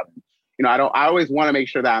job. You know, I always want to make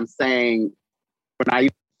sure that I'm saying, when I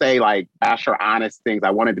say like bash or honest things,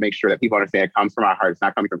 I wanted to make sure that people understand it comes from my heart. It's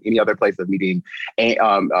not coming from any other place of me being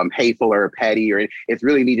hateful or petty, or it's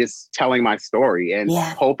really me just telling my story and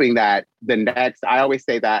hoping that I always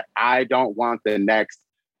say that I don't want the next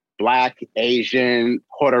Black, Asian,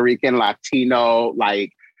 Puerto Rican, Latino,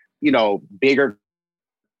 like, you know, bigger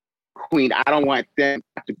queen. I don't want them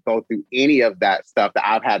to go through any of that stuff that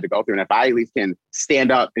I've had to go through. And if I at least can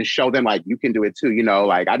stand up and show them like, you can do it too, you know,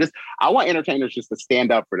 like I want entertainers just to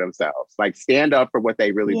stand up for themselves, like stand up for what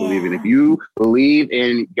they really believe in. If you believe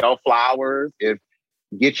in your flowers,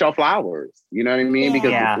 get your flowers, you know what I mean?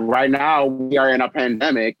 Because right now we are in a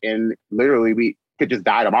pandemic, and literally we could just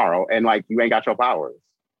die tomorrow, and like, you ain't got your flowers.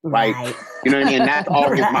 Like, you know what I mean? That's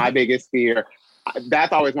always my biggest fear.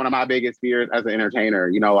 That's always one of my biggest fears as an entertainer.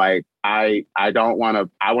 You know, like I want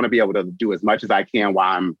to be able to do as much as I can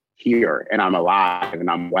while I'm here and I'm alive and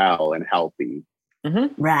I'm well and healthy.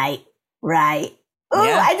 Mm-hmm. Right. Ooh,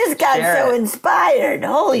 I just got so inspired.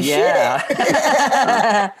 Holy shit.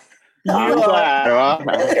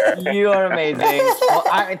 You are amazing.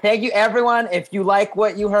 Well, thank you, everyone. If you like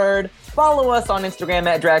what you heard, follow us on Instagram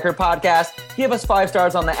at Drag Her Podcast. Give us 5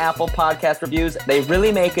 stars on the Apple Podcast reviews. They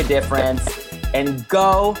really make a difference. And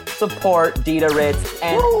go support Dida Ritz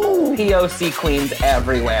and POC queens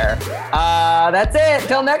everywhere. That's it.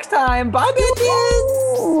 Till next time. Bye,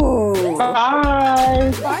 bitches.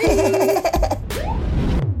 Bye. Bye.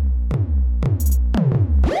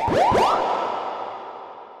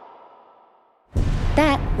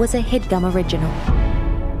 That was a HeadGum original.